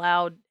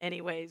loud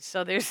anyways,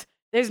 so there's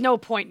no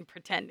point in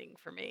pretending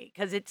for me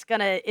because it's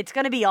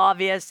gonna be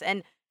obvious.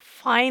 And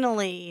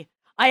finally,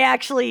 I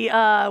actually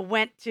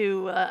went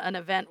to an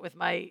event with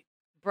my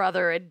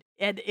brother, and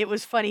it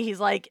was funny. He's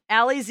like,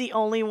 Allie's the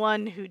only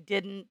one who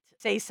didn't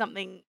say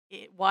something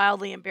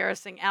wildly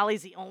embarrassing.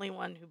 Allie's the only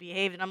one who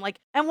behaved. And I'm like,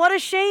 and what a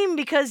shame,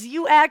 because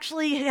you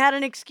actually had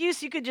an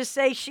excuse. You could just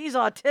say she's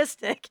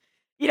autistic.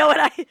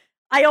 And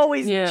I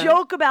always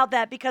joke about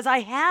that because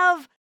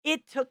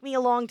it took me a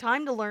long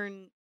time to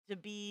learn to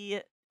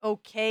be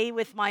okay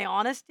with my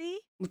honesty.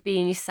 With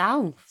being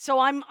yourself. So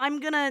I'm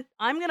gonna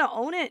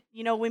own it.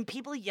 When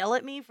people yell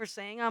at me for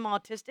saying I'm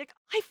autistic,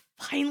 I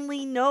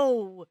finally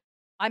know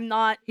I'm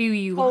not who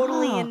you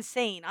totally are.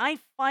 Insane. I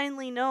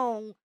finally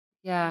know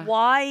Yeah.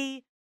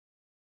 why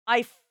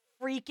I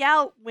freak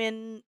out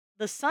when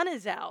the sun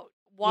is out,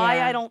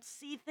 why I don't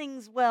see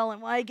things well,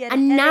 and why I get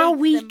and now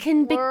we and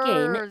can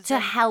begin to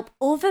help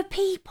other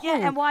people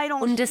and why I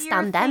don't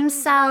understand hear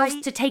themselves,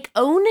 right. to take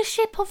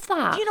ownership of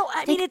that.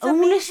 It's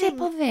ownership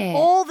amazing. of it.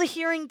 All the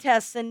hearing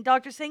tests and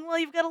doctors saying, well,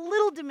 you've got a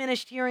little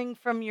diminished hearing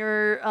from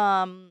your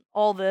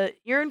all the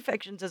ear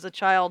infections as a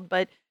child,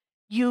 but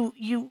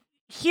you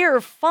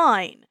hear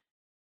fine.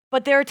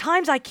 But there are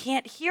times I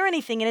can't hear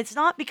anything, and it's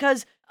not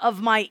because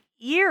of my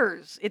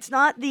ears. It's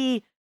not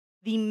the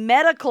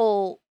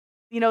medical,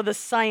 the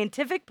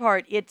scientific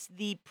part. It's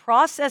the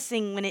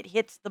processing when it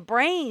hits the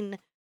brain,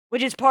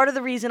 which is part of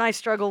the reason I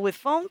struggle with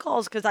phone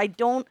calls, because I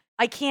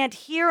can't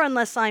hear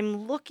unless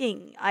I'm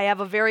looking. I have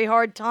a very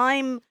hard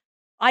time.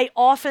 I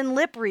often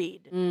lip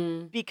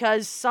read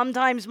because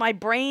sometimes my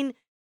brain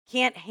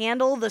can't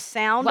handle the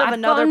sound of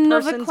another person's voice.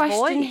 I've got another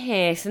question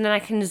here, so then I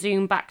can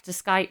zoom back to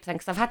Skype then,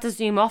 because I've had to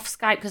zoom off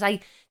Skype because I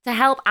to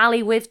help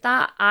Ali with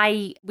that,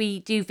 we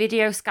do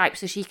video Skype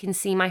so she can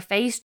see my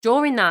face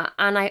during that,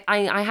 and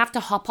I have to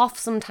hop off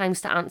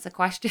sometimes to answer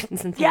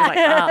questions and things like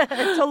that.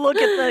 To look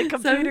at the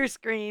computer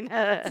screen.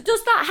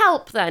 Does that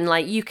help then?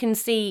 Like, you can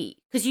see,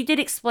 because you did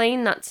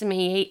explain that to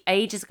me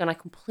ages ago and I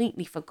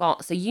completely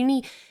forgot. So you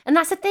need, and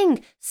that's the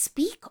thing,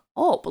 speak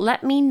up.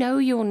 Let me know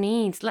your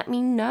needs. Let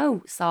me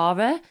know,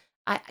 Sarah.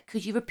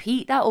 Could you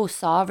repeat that? Or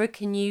Sarah,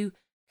 can you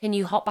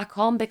hop back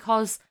on?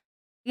 Because,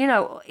 you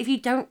know, if you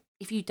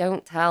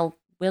don't tell,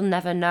 we'll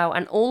never know.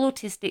 And all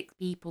autistic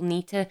people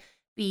need to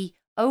be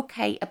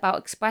okay about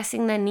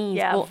expressing their needs.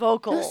 Yeah, but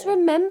vocal. just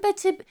remember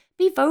to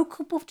be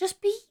vocal, but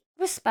just be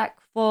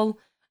respectful.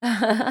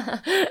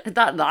 That's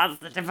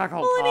the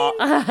difficult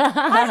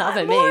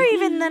part. More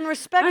even than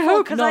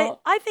respectful, because not.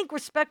 I think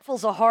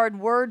respectful's a hard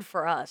word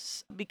for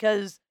us,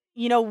 because,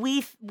 you know,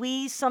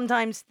 we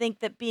sometimes think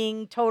that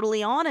being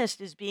totally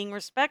honest is being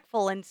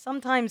respectful, and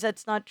sometimes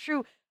that's not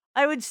true.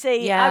 I would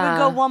say, I would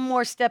go one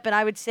more step, and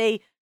I would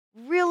say,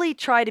 really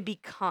try to be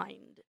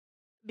kind,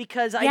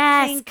 because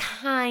I think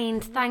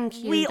kind.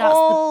 Thank you.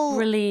 That's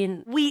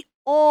brilliant. We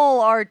all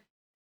are.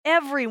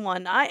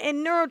 Everyone,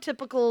 and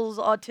neurotypicals,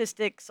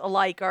 autistics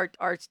alike, are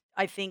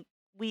I think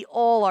we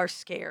all are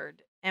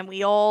scared, and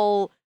we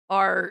all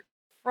are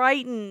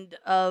frightened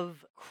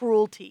of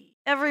cruelty.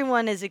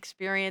 Everyone has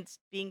experienced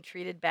being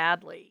treated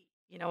badly.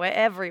 You know,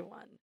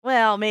 everyone.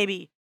 Well,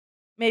 maybe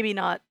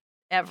not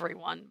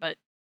everyone, but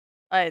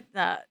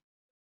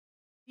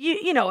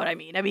you know what I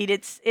mean. I mean,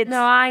 it's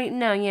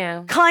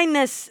yeah.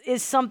 Kindness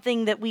is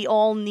something that we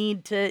all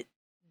need to.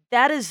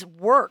 That is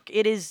work.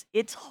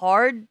 It's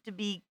hard to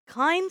be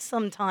kind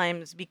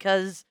sometimes,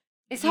 because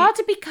it's hard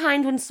to be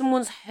kind when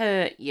someone's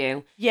hurt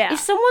you. Yeah. If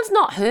someone's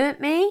not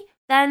hurt me,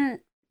 then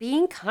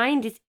being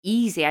kind is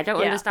easy. I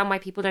don't understand why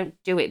people don't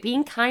do it.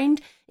 Being kind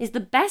is the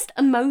best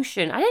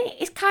emotion.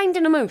 Is kind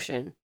an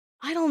emotion?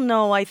 I don't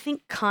know. I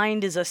think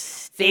kind is a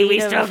state. See, we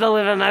struggle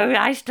with emotions.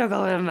 I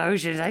struggle with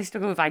emotions. I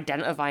struggle with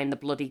identifying the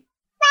bloody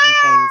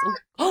things.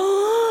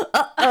 Oh,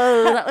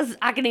 that was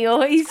Agony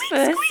Autie's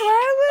first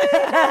swear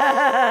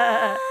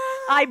word.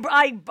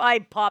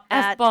 I popped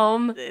that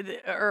F-bomb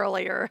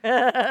earlier. So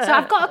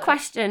I've got a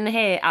question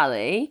here,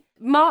 Ali.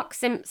 Mark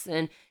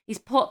Simpson, he's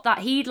put that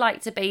he'd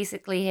like to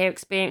basically hear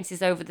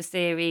experiences over the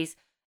series,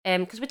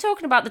 because we're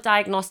talking about the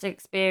diagnostic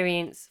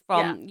experience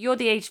from, you're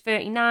the age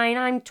 39,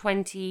 I'm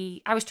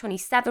 20, I was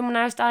 27 when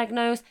I was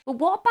diagnosed. But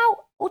what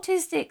about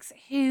autistics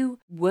who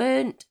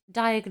weren't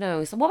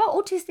diagnosed? And what about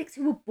autistics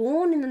who were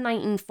born in the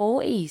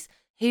 1940s,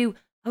 who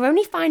are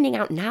only finding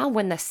out now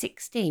when they're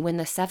 60, when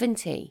they're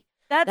 70?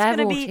 That's going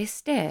to be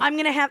autistic. I'm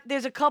going to have,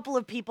 there's a couple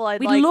of people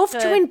We'd love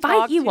to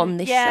invite you on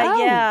this show.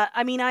 Yeah.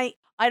 I mean, I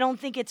don't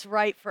think it's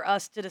right for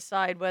us to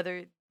decide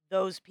whether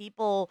those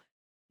people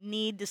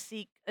need to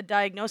seek a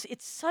diagnosis.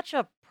 It's such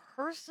a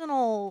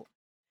personal,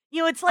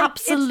 you know, it's like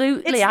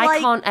absolutely. I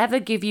can't ever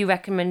give you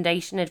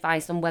recommendation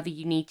advice on whether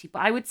you need to,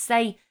 but I would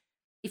say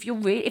if you're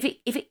if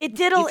it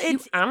gives you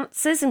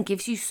answers and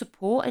gives you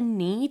support and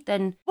need,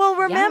 then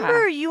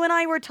remember you and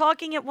I were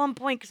talking at one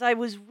point, because I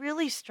was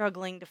really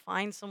struggling to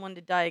find someone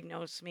to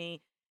diagnose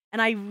me.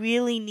 And I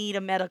really need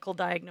a medical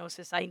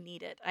diagnosis. I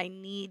need it.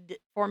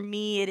 For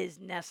me, it is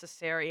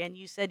necessary. And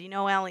you said, you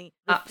know, Ali,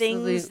 the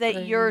things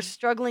that you're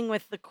struggling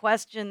with, the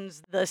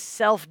questions, the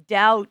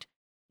self-doubt,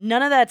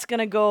 none of that's going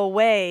to go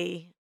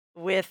away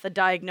with a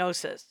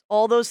diagnosis.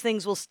 All those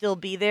things will still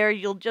be there.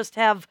 You'll just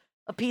have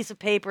a piece of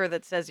paper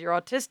that says you're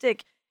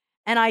autistic.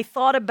 And I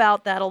thought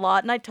about that a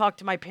lot, and I talked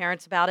to my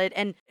parents about it.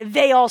 And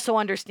they also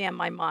understand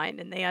my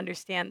mind, and they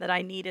understand that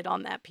I need it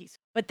on that piece.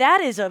 But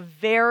that is a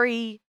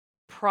very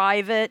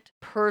private,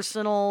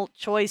 personal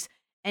choice,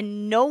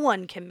 and no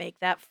one can make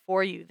that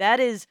for you. That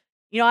is,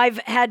 you know, I've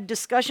had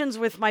discussions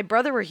with my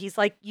brother where he's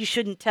like, you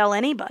shouldn't tell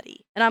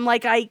anybody. And I'm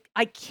like, I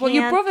can't. Well,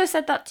 your brother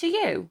said that to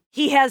you.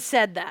 He has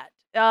said that.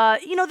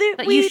 You know,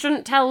 that you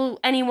shouldn't tell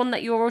anyone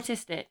that you're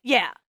autistic.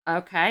 Yeah.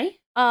 Okay.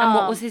 And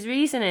what was his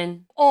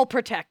reasoning? All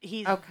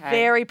He's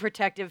very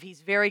protective.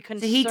 He's very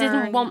concerned. So he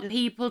didn't want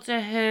people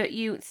to hurt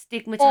you,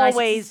 stigmatize.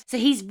 Always. So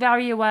he's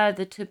very aware of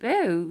the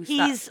taboos.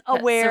 He's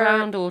aware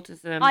surround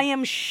autism. I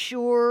am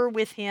sure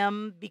with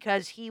him,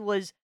 because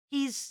he's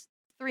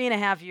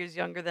 3.5 years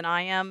younger than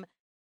I am,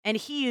 and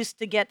he used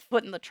to get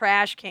put in the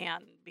trash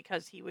can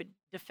because he would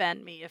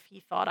defend me if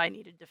he thought I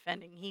needed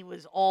defending. He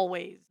was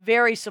always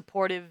very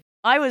supportive.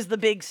 I was the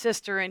big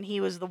sister, and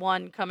he was the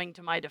one coming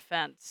to my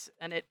defense.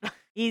 And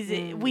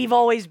we've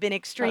always been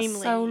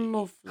extremely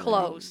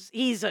close.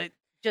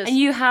 And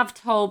you have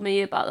told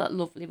me about that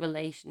lovely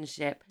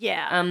relationship.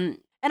 Yeah. And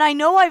I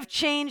know I've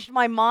changed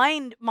my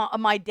mind,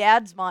 my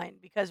dad's mind,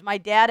 because my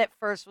dad at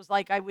first was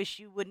like, I wish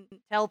you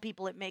wouldn't tell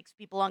people, it makes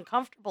people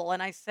uncomfortable.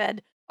 And I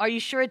said, are you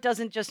sure it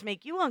doesn't just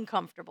make you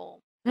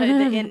uncomfortable?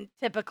 In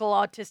typical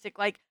autistic,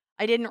 like,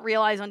 I didn't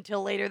realize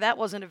until later that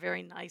wasn't a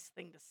very nice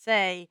thing to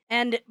say.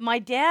 And my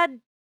dad,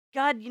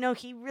 God, you know,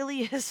 he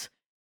really is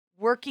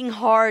working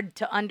hard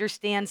to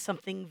understand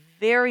something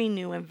very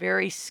new and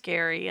very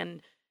scary.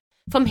 And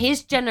from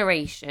his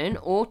generation,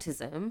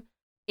 autism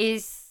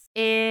is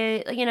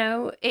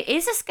it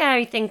is a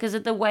scary thing because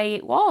of the way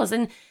it was.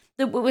 And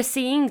that we're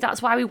seeing,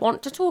 that's why we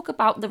want to talk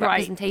about the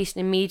representation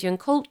in media and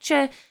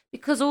culture,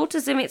 because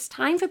autism, it's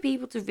time for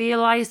people to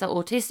realise that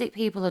autistic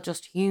people are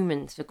just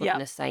humans, for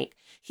goodness sake.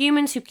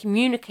 Humans who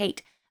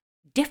communicate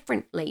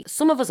differently.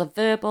 Some of us are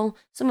verbal,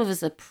 some of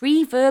us are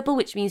pre-verbal,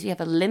 which means we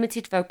have a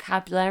limited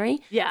vocabulary.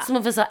 Yeah. Some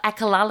of us are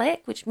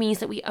echolalic, which means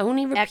that we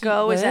only repeat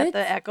Echo, words. is that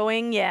the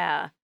echoing?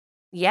 Yeah.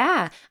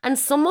 Yeah. And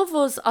some of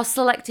us are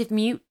selective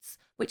mutes,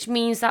 which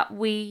means that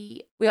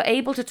we are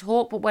able to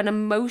talk, but when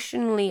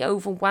emotionally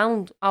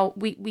overwhelmed,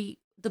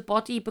 the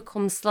body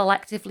becomes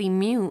selectively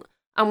mute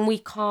and we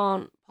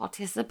can't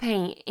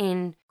participate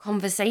in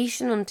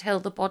conversation until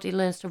the body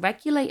learns to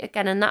regulate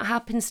again. And that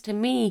happens to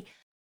me.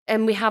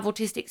 And we have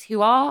autistics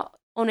who are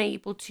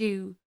unable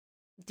to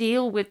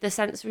deal with the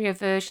sensory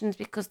aversions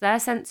because their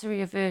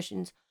sensory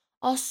aversions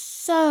are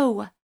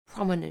so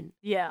prominent,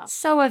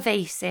 so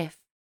evasive,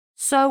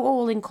 so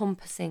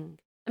all-encompassing.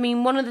 I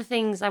mean, one of the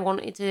things I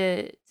wanted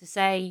to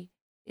say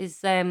is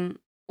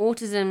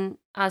autism,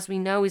 as we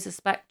know, is a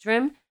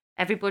spectrum.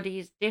 Everybody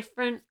is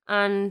different.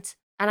 And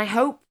I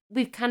hope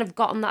we've kind of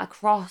gotten that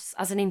across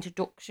as an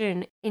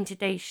introduction in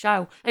today's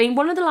show. I mean,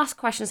 one of the last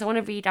questions I want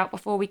to read out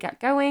before we get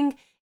going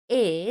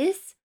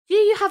is, do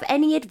you have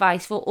any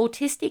advice for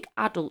autistic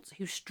adults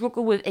who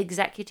struggle with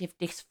executive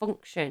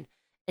dysfunction,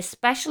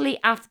 especially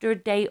after a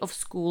day of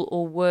school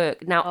or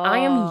work? Now, I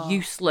am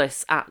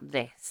useless at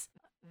this.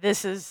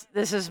 This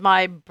is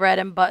my bread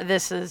and butter.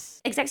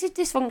 Executive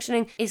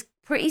dysfunctioning is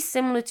pretty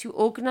similar to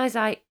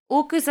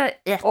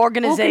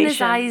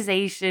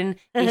organization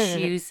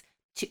issues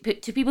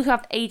to people who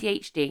have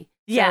ADHD.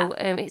 Yeah. So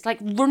it's like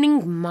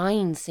running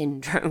mind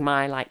syndrome,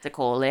 I like to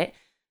call it.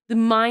 The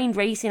mind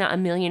racing at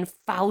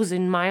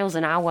 1,000,000 miles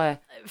an hour.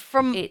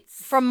 From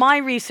my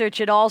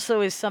research, it also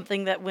is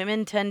something that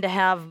women tend to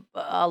have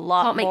a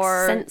lot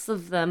more sense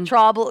of them.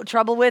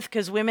 trouble with,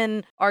 because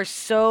women are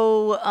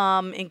so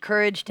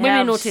encouraged to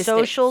have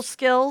social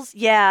skills.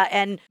 Yeah,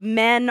 and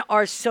men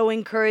are so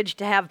encouraged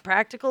to have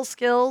practical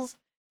skills.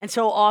 And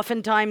so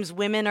oftentimes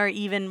women are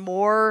even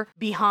more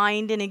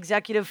behind in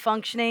executive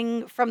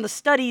functioning from the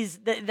studies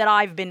that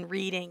I've been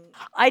reading.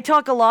 I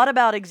talk a lot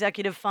about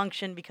executive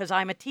function because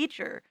I'm a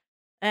teacher.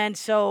 And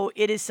so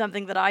it is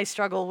something that I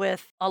struggle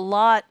with a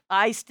lot.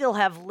 I still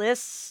have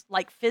lists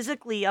like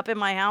physically up in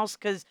my house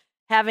because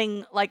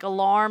having like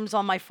alarms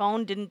on my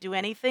phone didn't do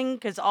anything,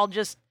 because I'll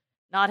just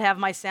not have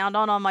my sound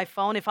on my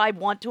phone. If I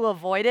want to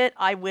avoid it,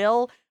 I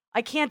will.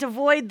 I can't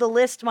avoid the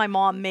list my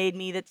mom made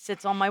me that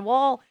sits on my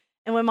wall.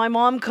 And when my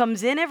mom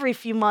comes in every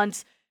few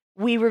months,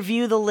 we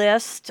review the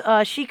list.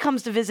 She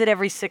comes to visit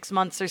every 6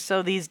 months or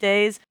so these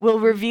days. We'll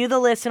review the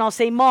list and I'll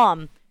say,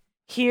 Mom,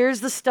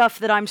 here's the stuff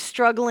that I'm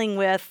struggling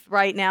with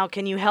right now.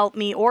 Can you help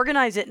me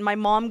organize it? And my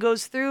mom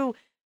goes through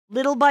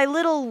little by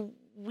little.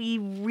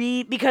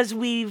 Because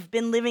we've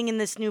been living in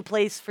this new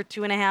place for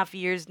 2.5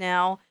 years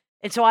now.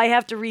 And so I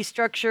have to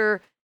restructure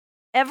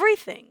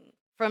everything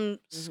from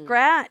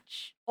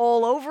scratch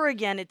all over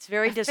again. It's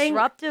very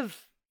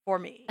disruptive for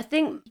me. I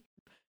think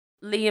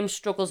Liam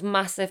struggles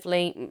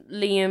massively.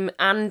 Liam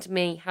and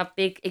me have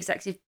big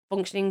executive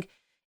functioning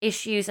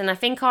issues, and I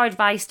think our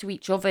advice to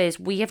each other is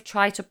we have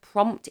tried to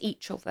prompt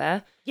each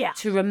other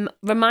to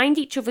remind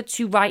each other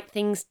to write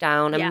things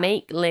down and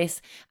make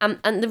lists.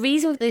 And the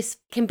reason this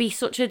can be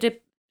such a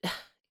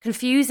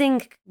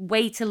confusing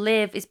way to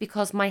live is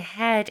because my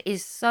head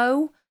is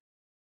so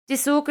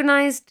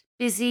disorganized,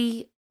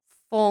 busy,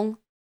 full.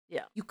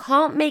 Yeah. You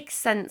can't make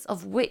sense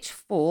of which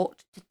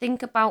thought to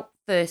think about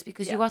first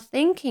because you are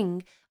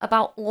thinking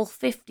about all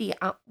 50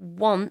 at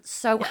once.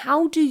 So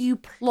how do you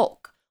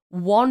pluck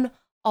one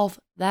of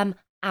them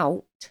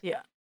out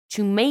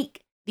to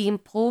make the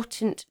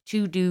important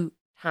to-do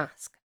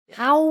task?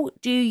 How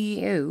do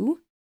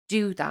you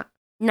do that?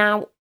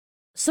 Now,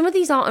 some of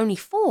these aren't only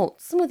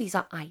thoughts, some of these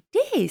are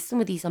ideas, some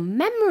of these are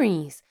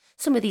memories,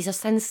 some of these are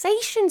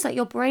sensations that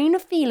your brain are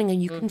feeling,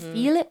 and you can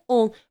feel it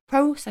all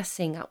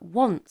processing at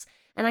once.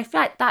 And I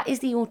feel like that is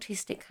the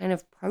autistic kind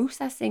of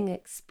processing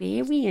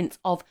experience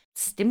of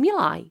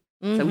stimuli,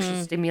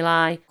 social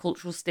stimuli,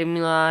 cultural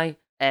stimuli,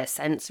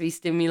 sensory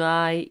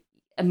stimuli,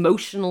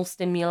 emotional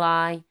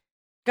stimuli.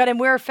 God, and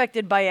we're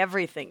affected by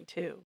everything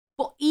too.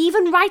 But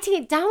even writing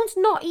it down's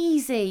not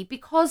easy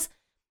because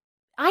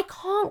I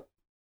can't.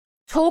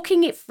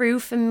 Talking it through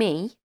for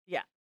me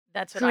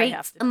that's what I have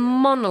creates to a do.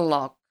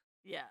 monologue.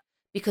 Yeah.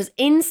 Because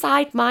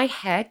inside my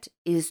head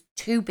is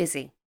too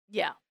busy.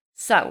 Yeah.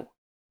 So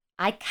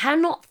I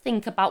cannot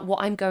think about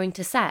what I'm going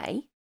to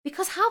say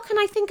because how can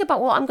I think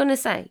about what I'm going to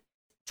say?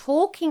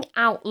 Talking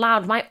out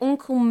loud. My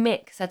Uncle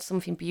Mick said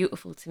something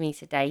beautiful to me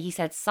today. He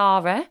said,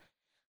 Sarah,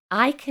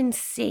 I can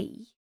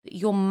see that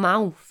your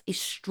mouth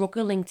is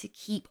struggling to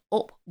keep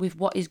up with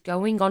what is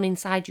going on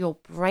inside your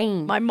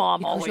brain. My mom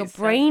because always your says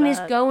brain is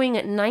that. going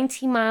at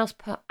 90 miles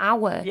per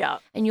hour. Yeah.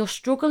 And you're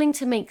struggling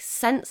to make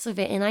sense of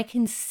it. And I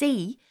can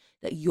see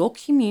that you're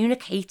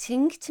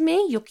communicating to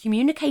me. Your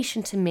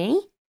communication to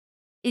me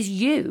is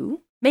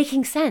you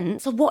making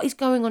sense of what is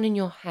going on in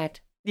your head.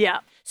 Yeah.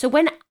 So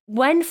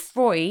when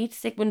Freud,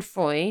 Sigmund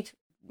Freud,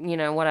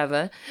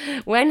 whatever,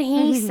 when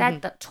he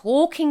said that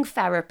talking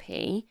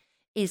therapy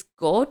is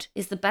good,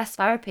 is the best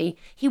therapy,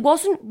 he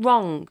wasn't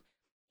wrong.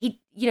 It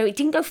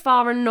didn't go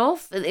far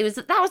enough.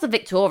 That was the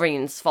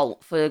Victorians'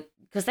 fault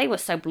because they were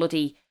so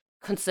bloody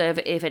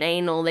conservative and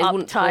anal. They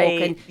wouldn't talk,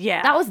 and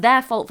that was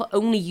their fault for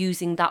only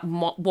using that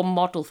one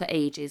model for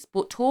ages.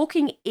 But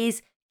talking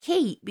is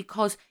key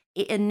because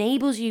it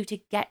enables you to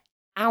get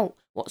out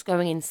what's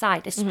going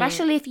inside,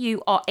 especially if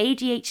you are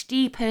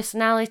ADHD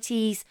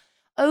personalities,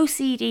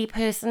 OCD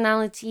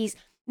personalities.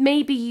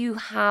 Maybe you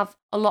have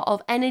a lot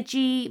of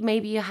energy,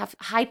 maybe you have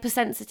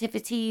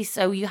hypersensitivity,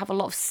 so you have a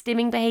lot of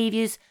stimming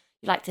behaviors.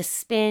 You like to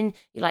spin,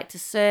 you like to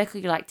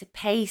circle, you like to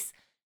pace,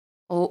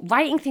 or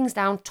writing things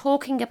down,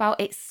 talking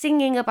about it,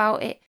 singing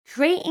about it,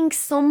 creating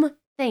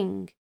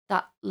something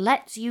that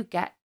lets you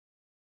get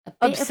a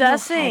bit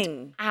obsessing of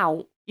your head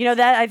out.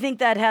 That I think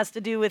that has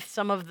to do with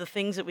some of the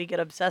things that we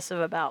get obsessive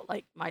about,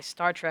 like my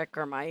Star Trek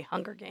or my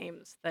Hunger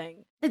Games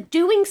thing.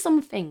 Doing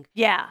something.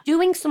 Yeah.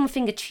 Doing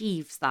something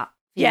achieves that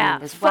feeling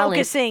as well.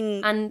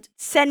 Focusing and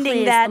sending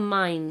clears that the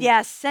mind.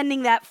 Yeah,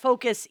 sending that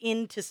focus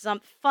into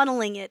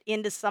funneling it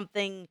into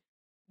something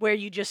where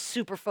you just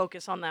super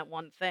focus on that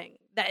one thing.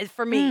 That is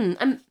for me.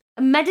 And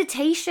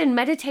meditation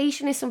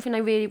is something I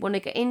really want to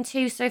get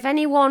into. So if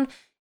anyone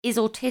is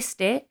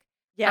autistic,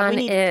 we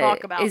need to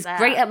talk about is that.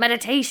 great at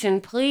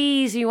meditation,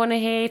 please, we want to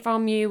hear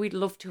from you. We'd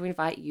love to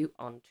invite you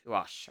onto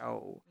our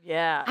show.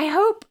 Yeah. I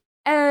hope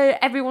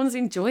everyone's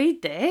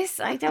enjoyed this.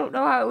 I don't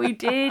know how we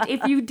did.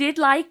 If you did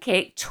like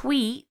it,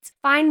 tweet.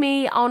 Find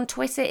me on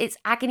Twitter. It's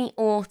Agony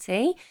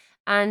Autie.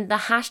 And the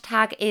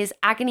hashtag is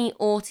Agony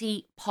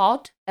Autie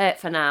Pod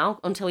for now,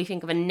 until we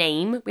think of a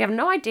name. We have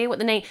no idea what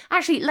the name...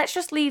 Actually, let's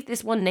just leave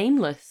this one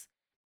nameless.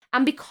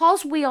 And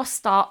because we are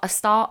a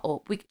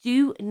startup, we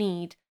do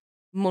need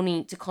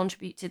money to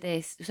contribute to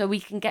this, so we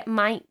can get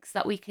mics,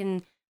 that we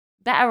can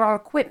better our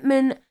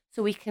equipment,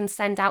 so we can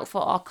send out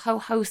for our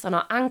co-hosts and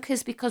our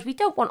anchors, because we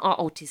don't want our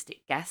autistic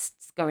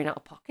guests going out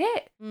of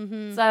pocket.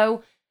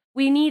 So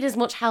we need as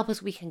much help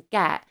as we can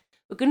get.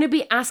 We're going to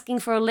be asking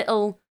for a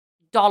little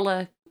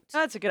 $1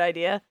 That's a good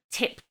idea.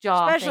 tip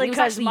jar. Especially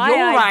because my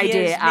your ideas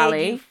idea, made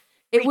Ali. you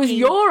It was freaking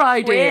your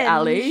idea, cringe.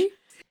 Ali.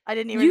 I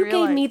didn't even You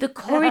realize. gave me the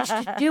courage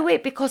to do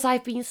it because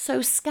I've been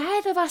so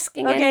scared of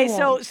asking Okay,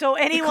 anyone. so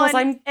Because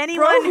I'm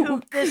anyone who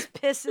broke. this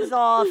pisses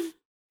off,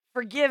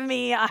 forgive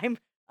me.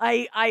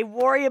 I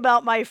worry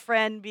about my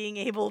friend being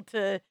able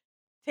to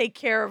take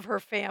care of her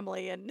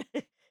family, and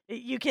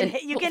you can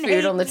And you put can food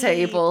hate on the me.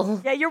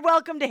 table. Yeah, you're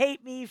welcome to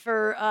hate me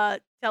for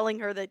telling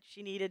her that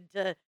she needed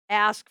to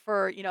ask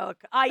for,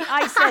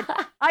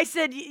 I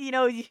said,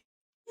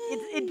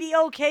 it'd be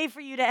okay for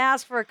you to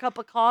ask for a cup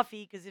of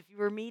coffee, because if you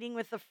were meeting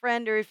with a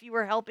friend or if you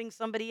were helping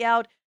somebody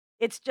out,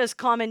 it's just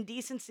common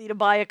decency to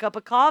buy a cup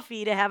of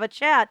coffee to have a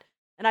chat.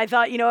 And I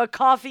thought, a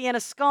coffee and a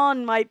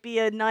scone might be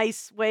a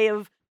nice way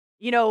of,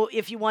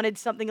 if you wanted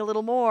something a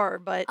little more.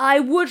 But I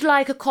would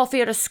like a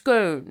coffee and a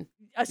scone.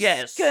 a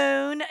Yes.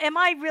 scone? Am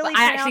I really?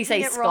 But I actually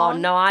say pronouncing it scone.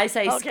 wrong? No, I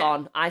say Okay.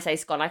 scone. I say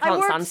scone. I I can't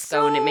worked stand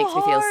scone. It so makes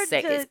me feel hard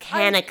sick. to- It's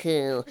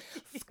Canaku.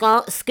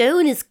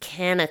 Scone is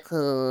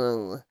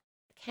canaku.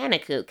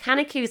 Canaku.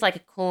 Canaku is like a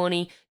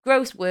corny,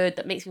 gross word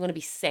that makes me want to be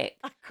sick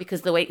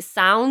because the way it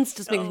sounds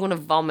just makes me want to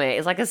vomit.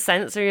 It's like a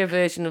sensory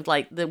version of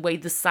like the way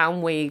the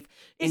sound wave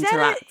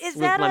interacts Is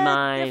with that my a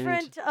mind.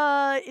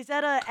 different? Is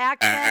that a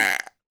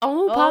accent?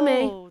 Oh,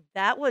 pommy. Oh,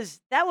 that was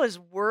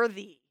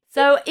worthy.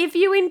 So if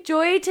you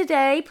enjoyed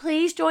today,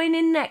 please join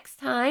in next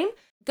time.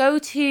 Go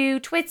to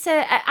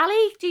Twitter.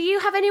 Ali, do you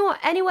have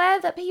anywhere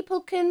that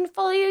people can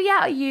follow you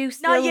yet? Are you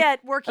still Not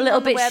yet. Working a little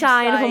on the bit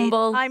shy and website.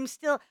 humble? I'm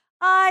still.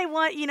 I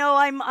want.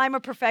 I'm a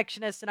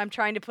perfectionist, and I'm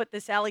trying to put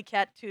this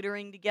Alikat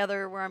tutoring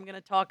together, where I'm going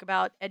to talk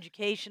about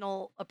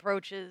educational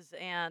approaches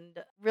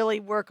and really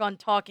work on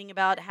talking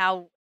about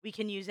how we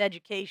can use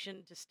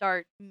education to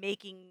start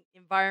making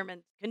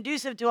environments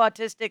conducive to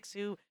autistics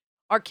who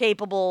are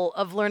capable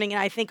of learning.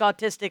 And I think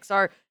autistics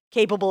are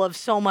capable of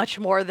so much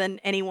more than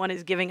anyone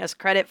is giving us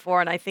credit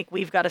for. And I think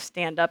we've got to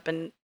stand up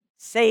and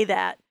say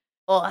that.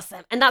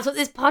 Awesome. And that's what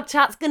this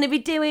podcast's going to be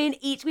doing.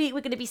 Each week,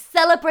 we're going to be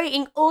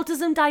celebrating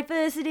autism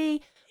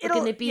diversity. We're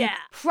going to be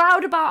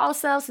proud about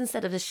ourselves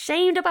instead of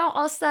ashamed about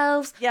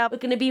ourselves. Yep. We're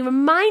going to be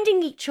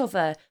reminding each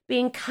other,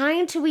 being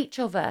kind to each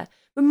other,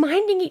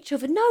 reminding each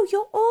other, no,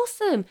 you're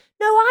awesome.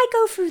 No, I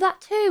go through that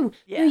too.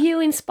 Yeah. No, you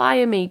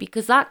inspire me,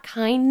 because that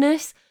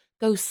kindness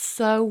goes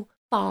so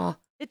far.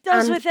 It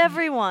does And- with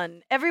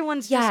everyone.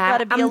 Everyone's just got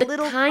to be and a the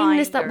little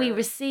kindness that we kinder.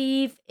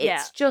 receive,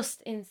 it's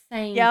just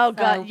insane. Yeah, oh So-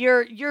 God,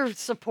 your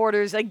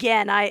supporters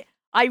again.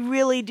 I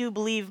really do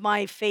believe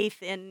my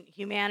faith in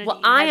humanity.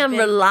 Well, I has am been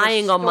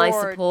relying on my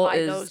restored by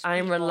supporters. those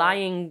I'm people.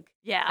 relying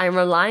Yeah. I'm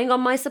relying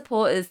on my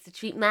supporters to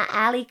treat my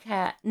alley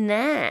cat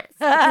nice.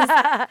 Because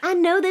I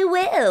know they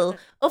will.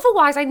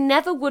 Otherwise, I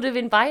never would have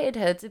invited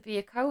her to be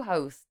a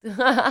co-host.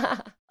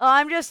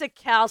 I'm just a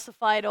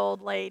calcified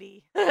old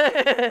lady.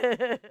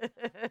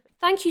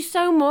 thank you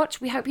so much.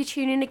 We hope you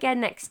tune in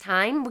again next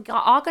time. We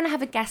are going to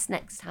have a guest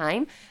next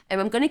time, and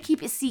I'm going to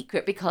keep it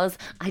secret because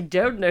I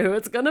don't know who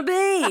it's going to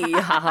be.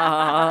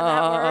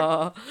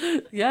 That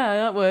Yeah,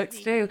 that works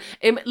too.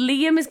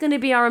 Liam is going to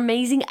be our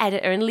amazing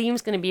editor, and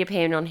Liam's going to be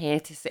appearing on here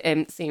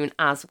soon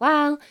as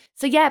well.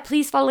 So yeah,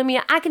 please follow me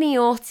at Agony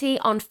Autie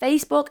on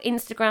Facebook,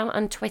 Instagram,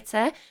 and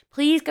Twitter.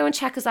 Please go and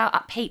check us out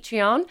at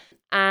Patreon.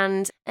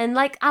 And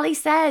like Ali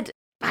said,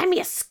 buy me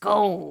a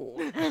skull.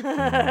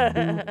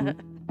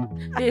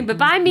 But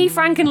buy me,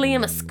 Frank, and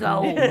Liam a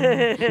skull.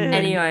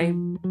 Anyway,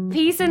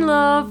 peace and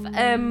love.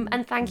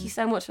 And thank you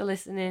so much for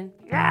listening.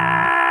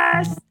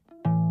 Yes!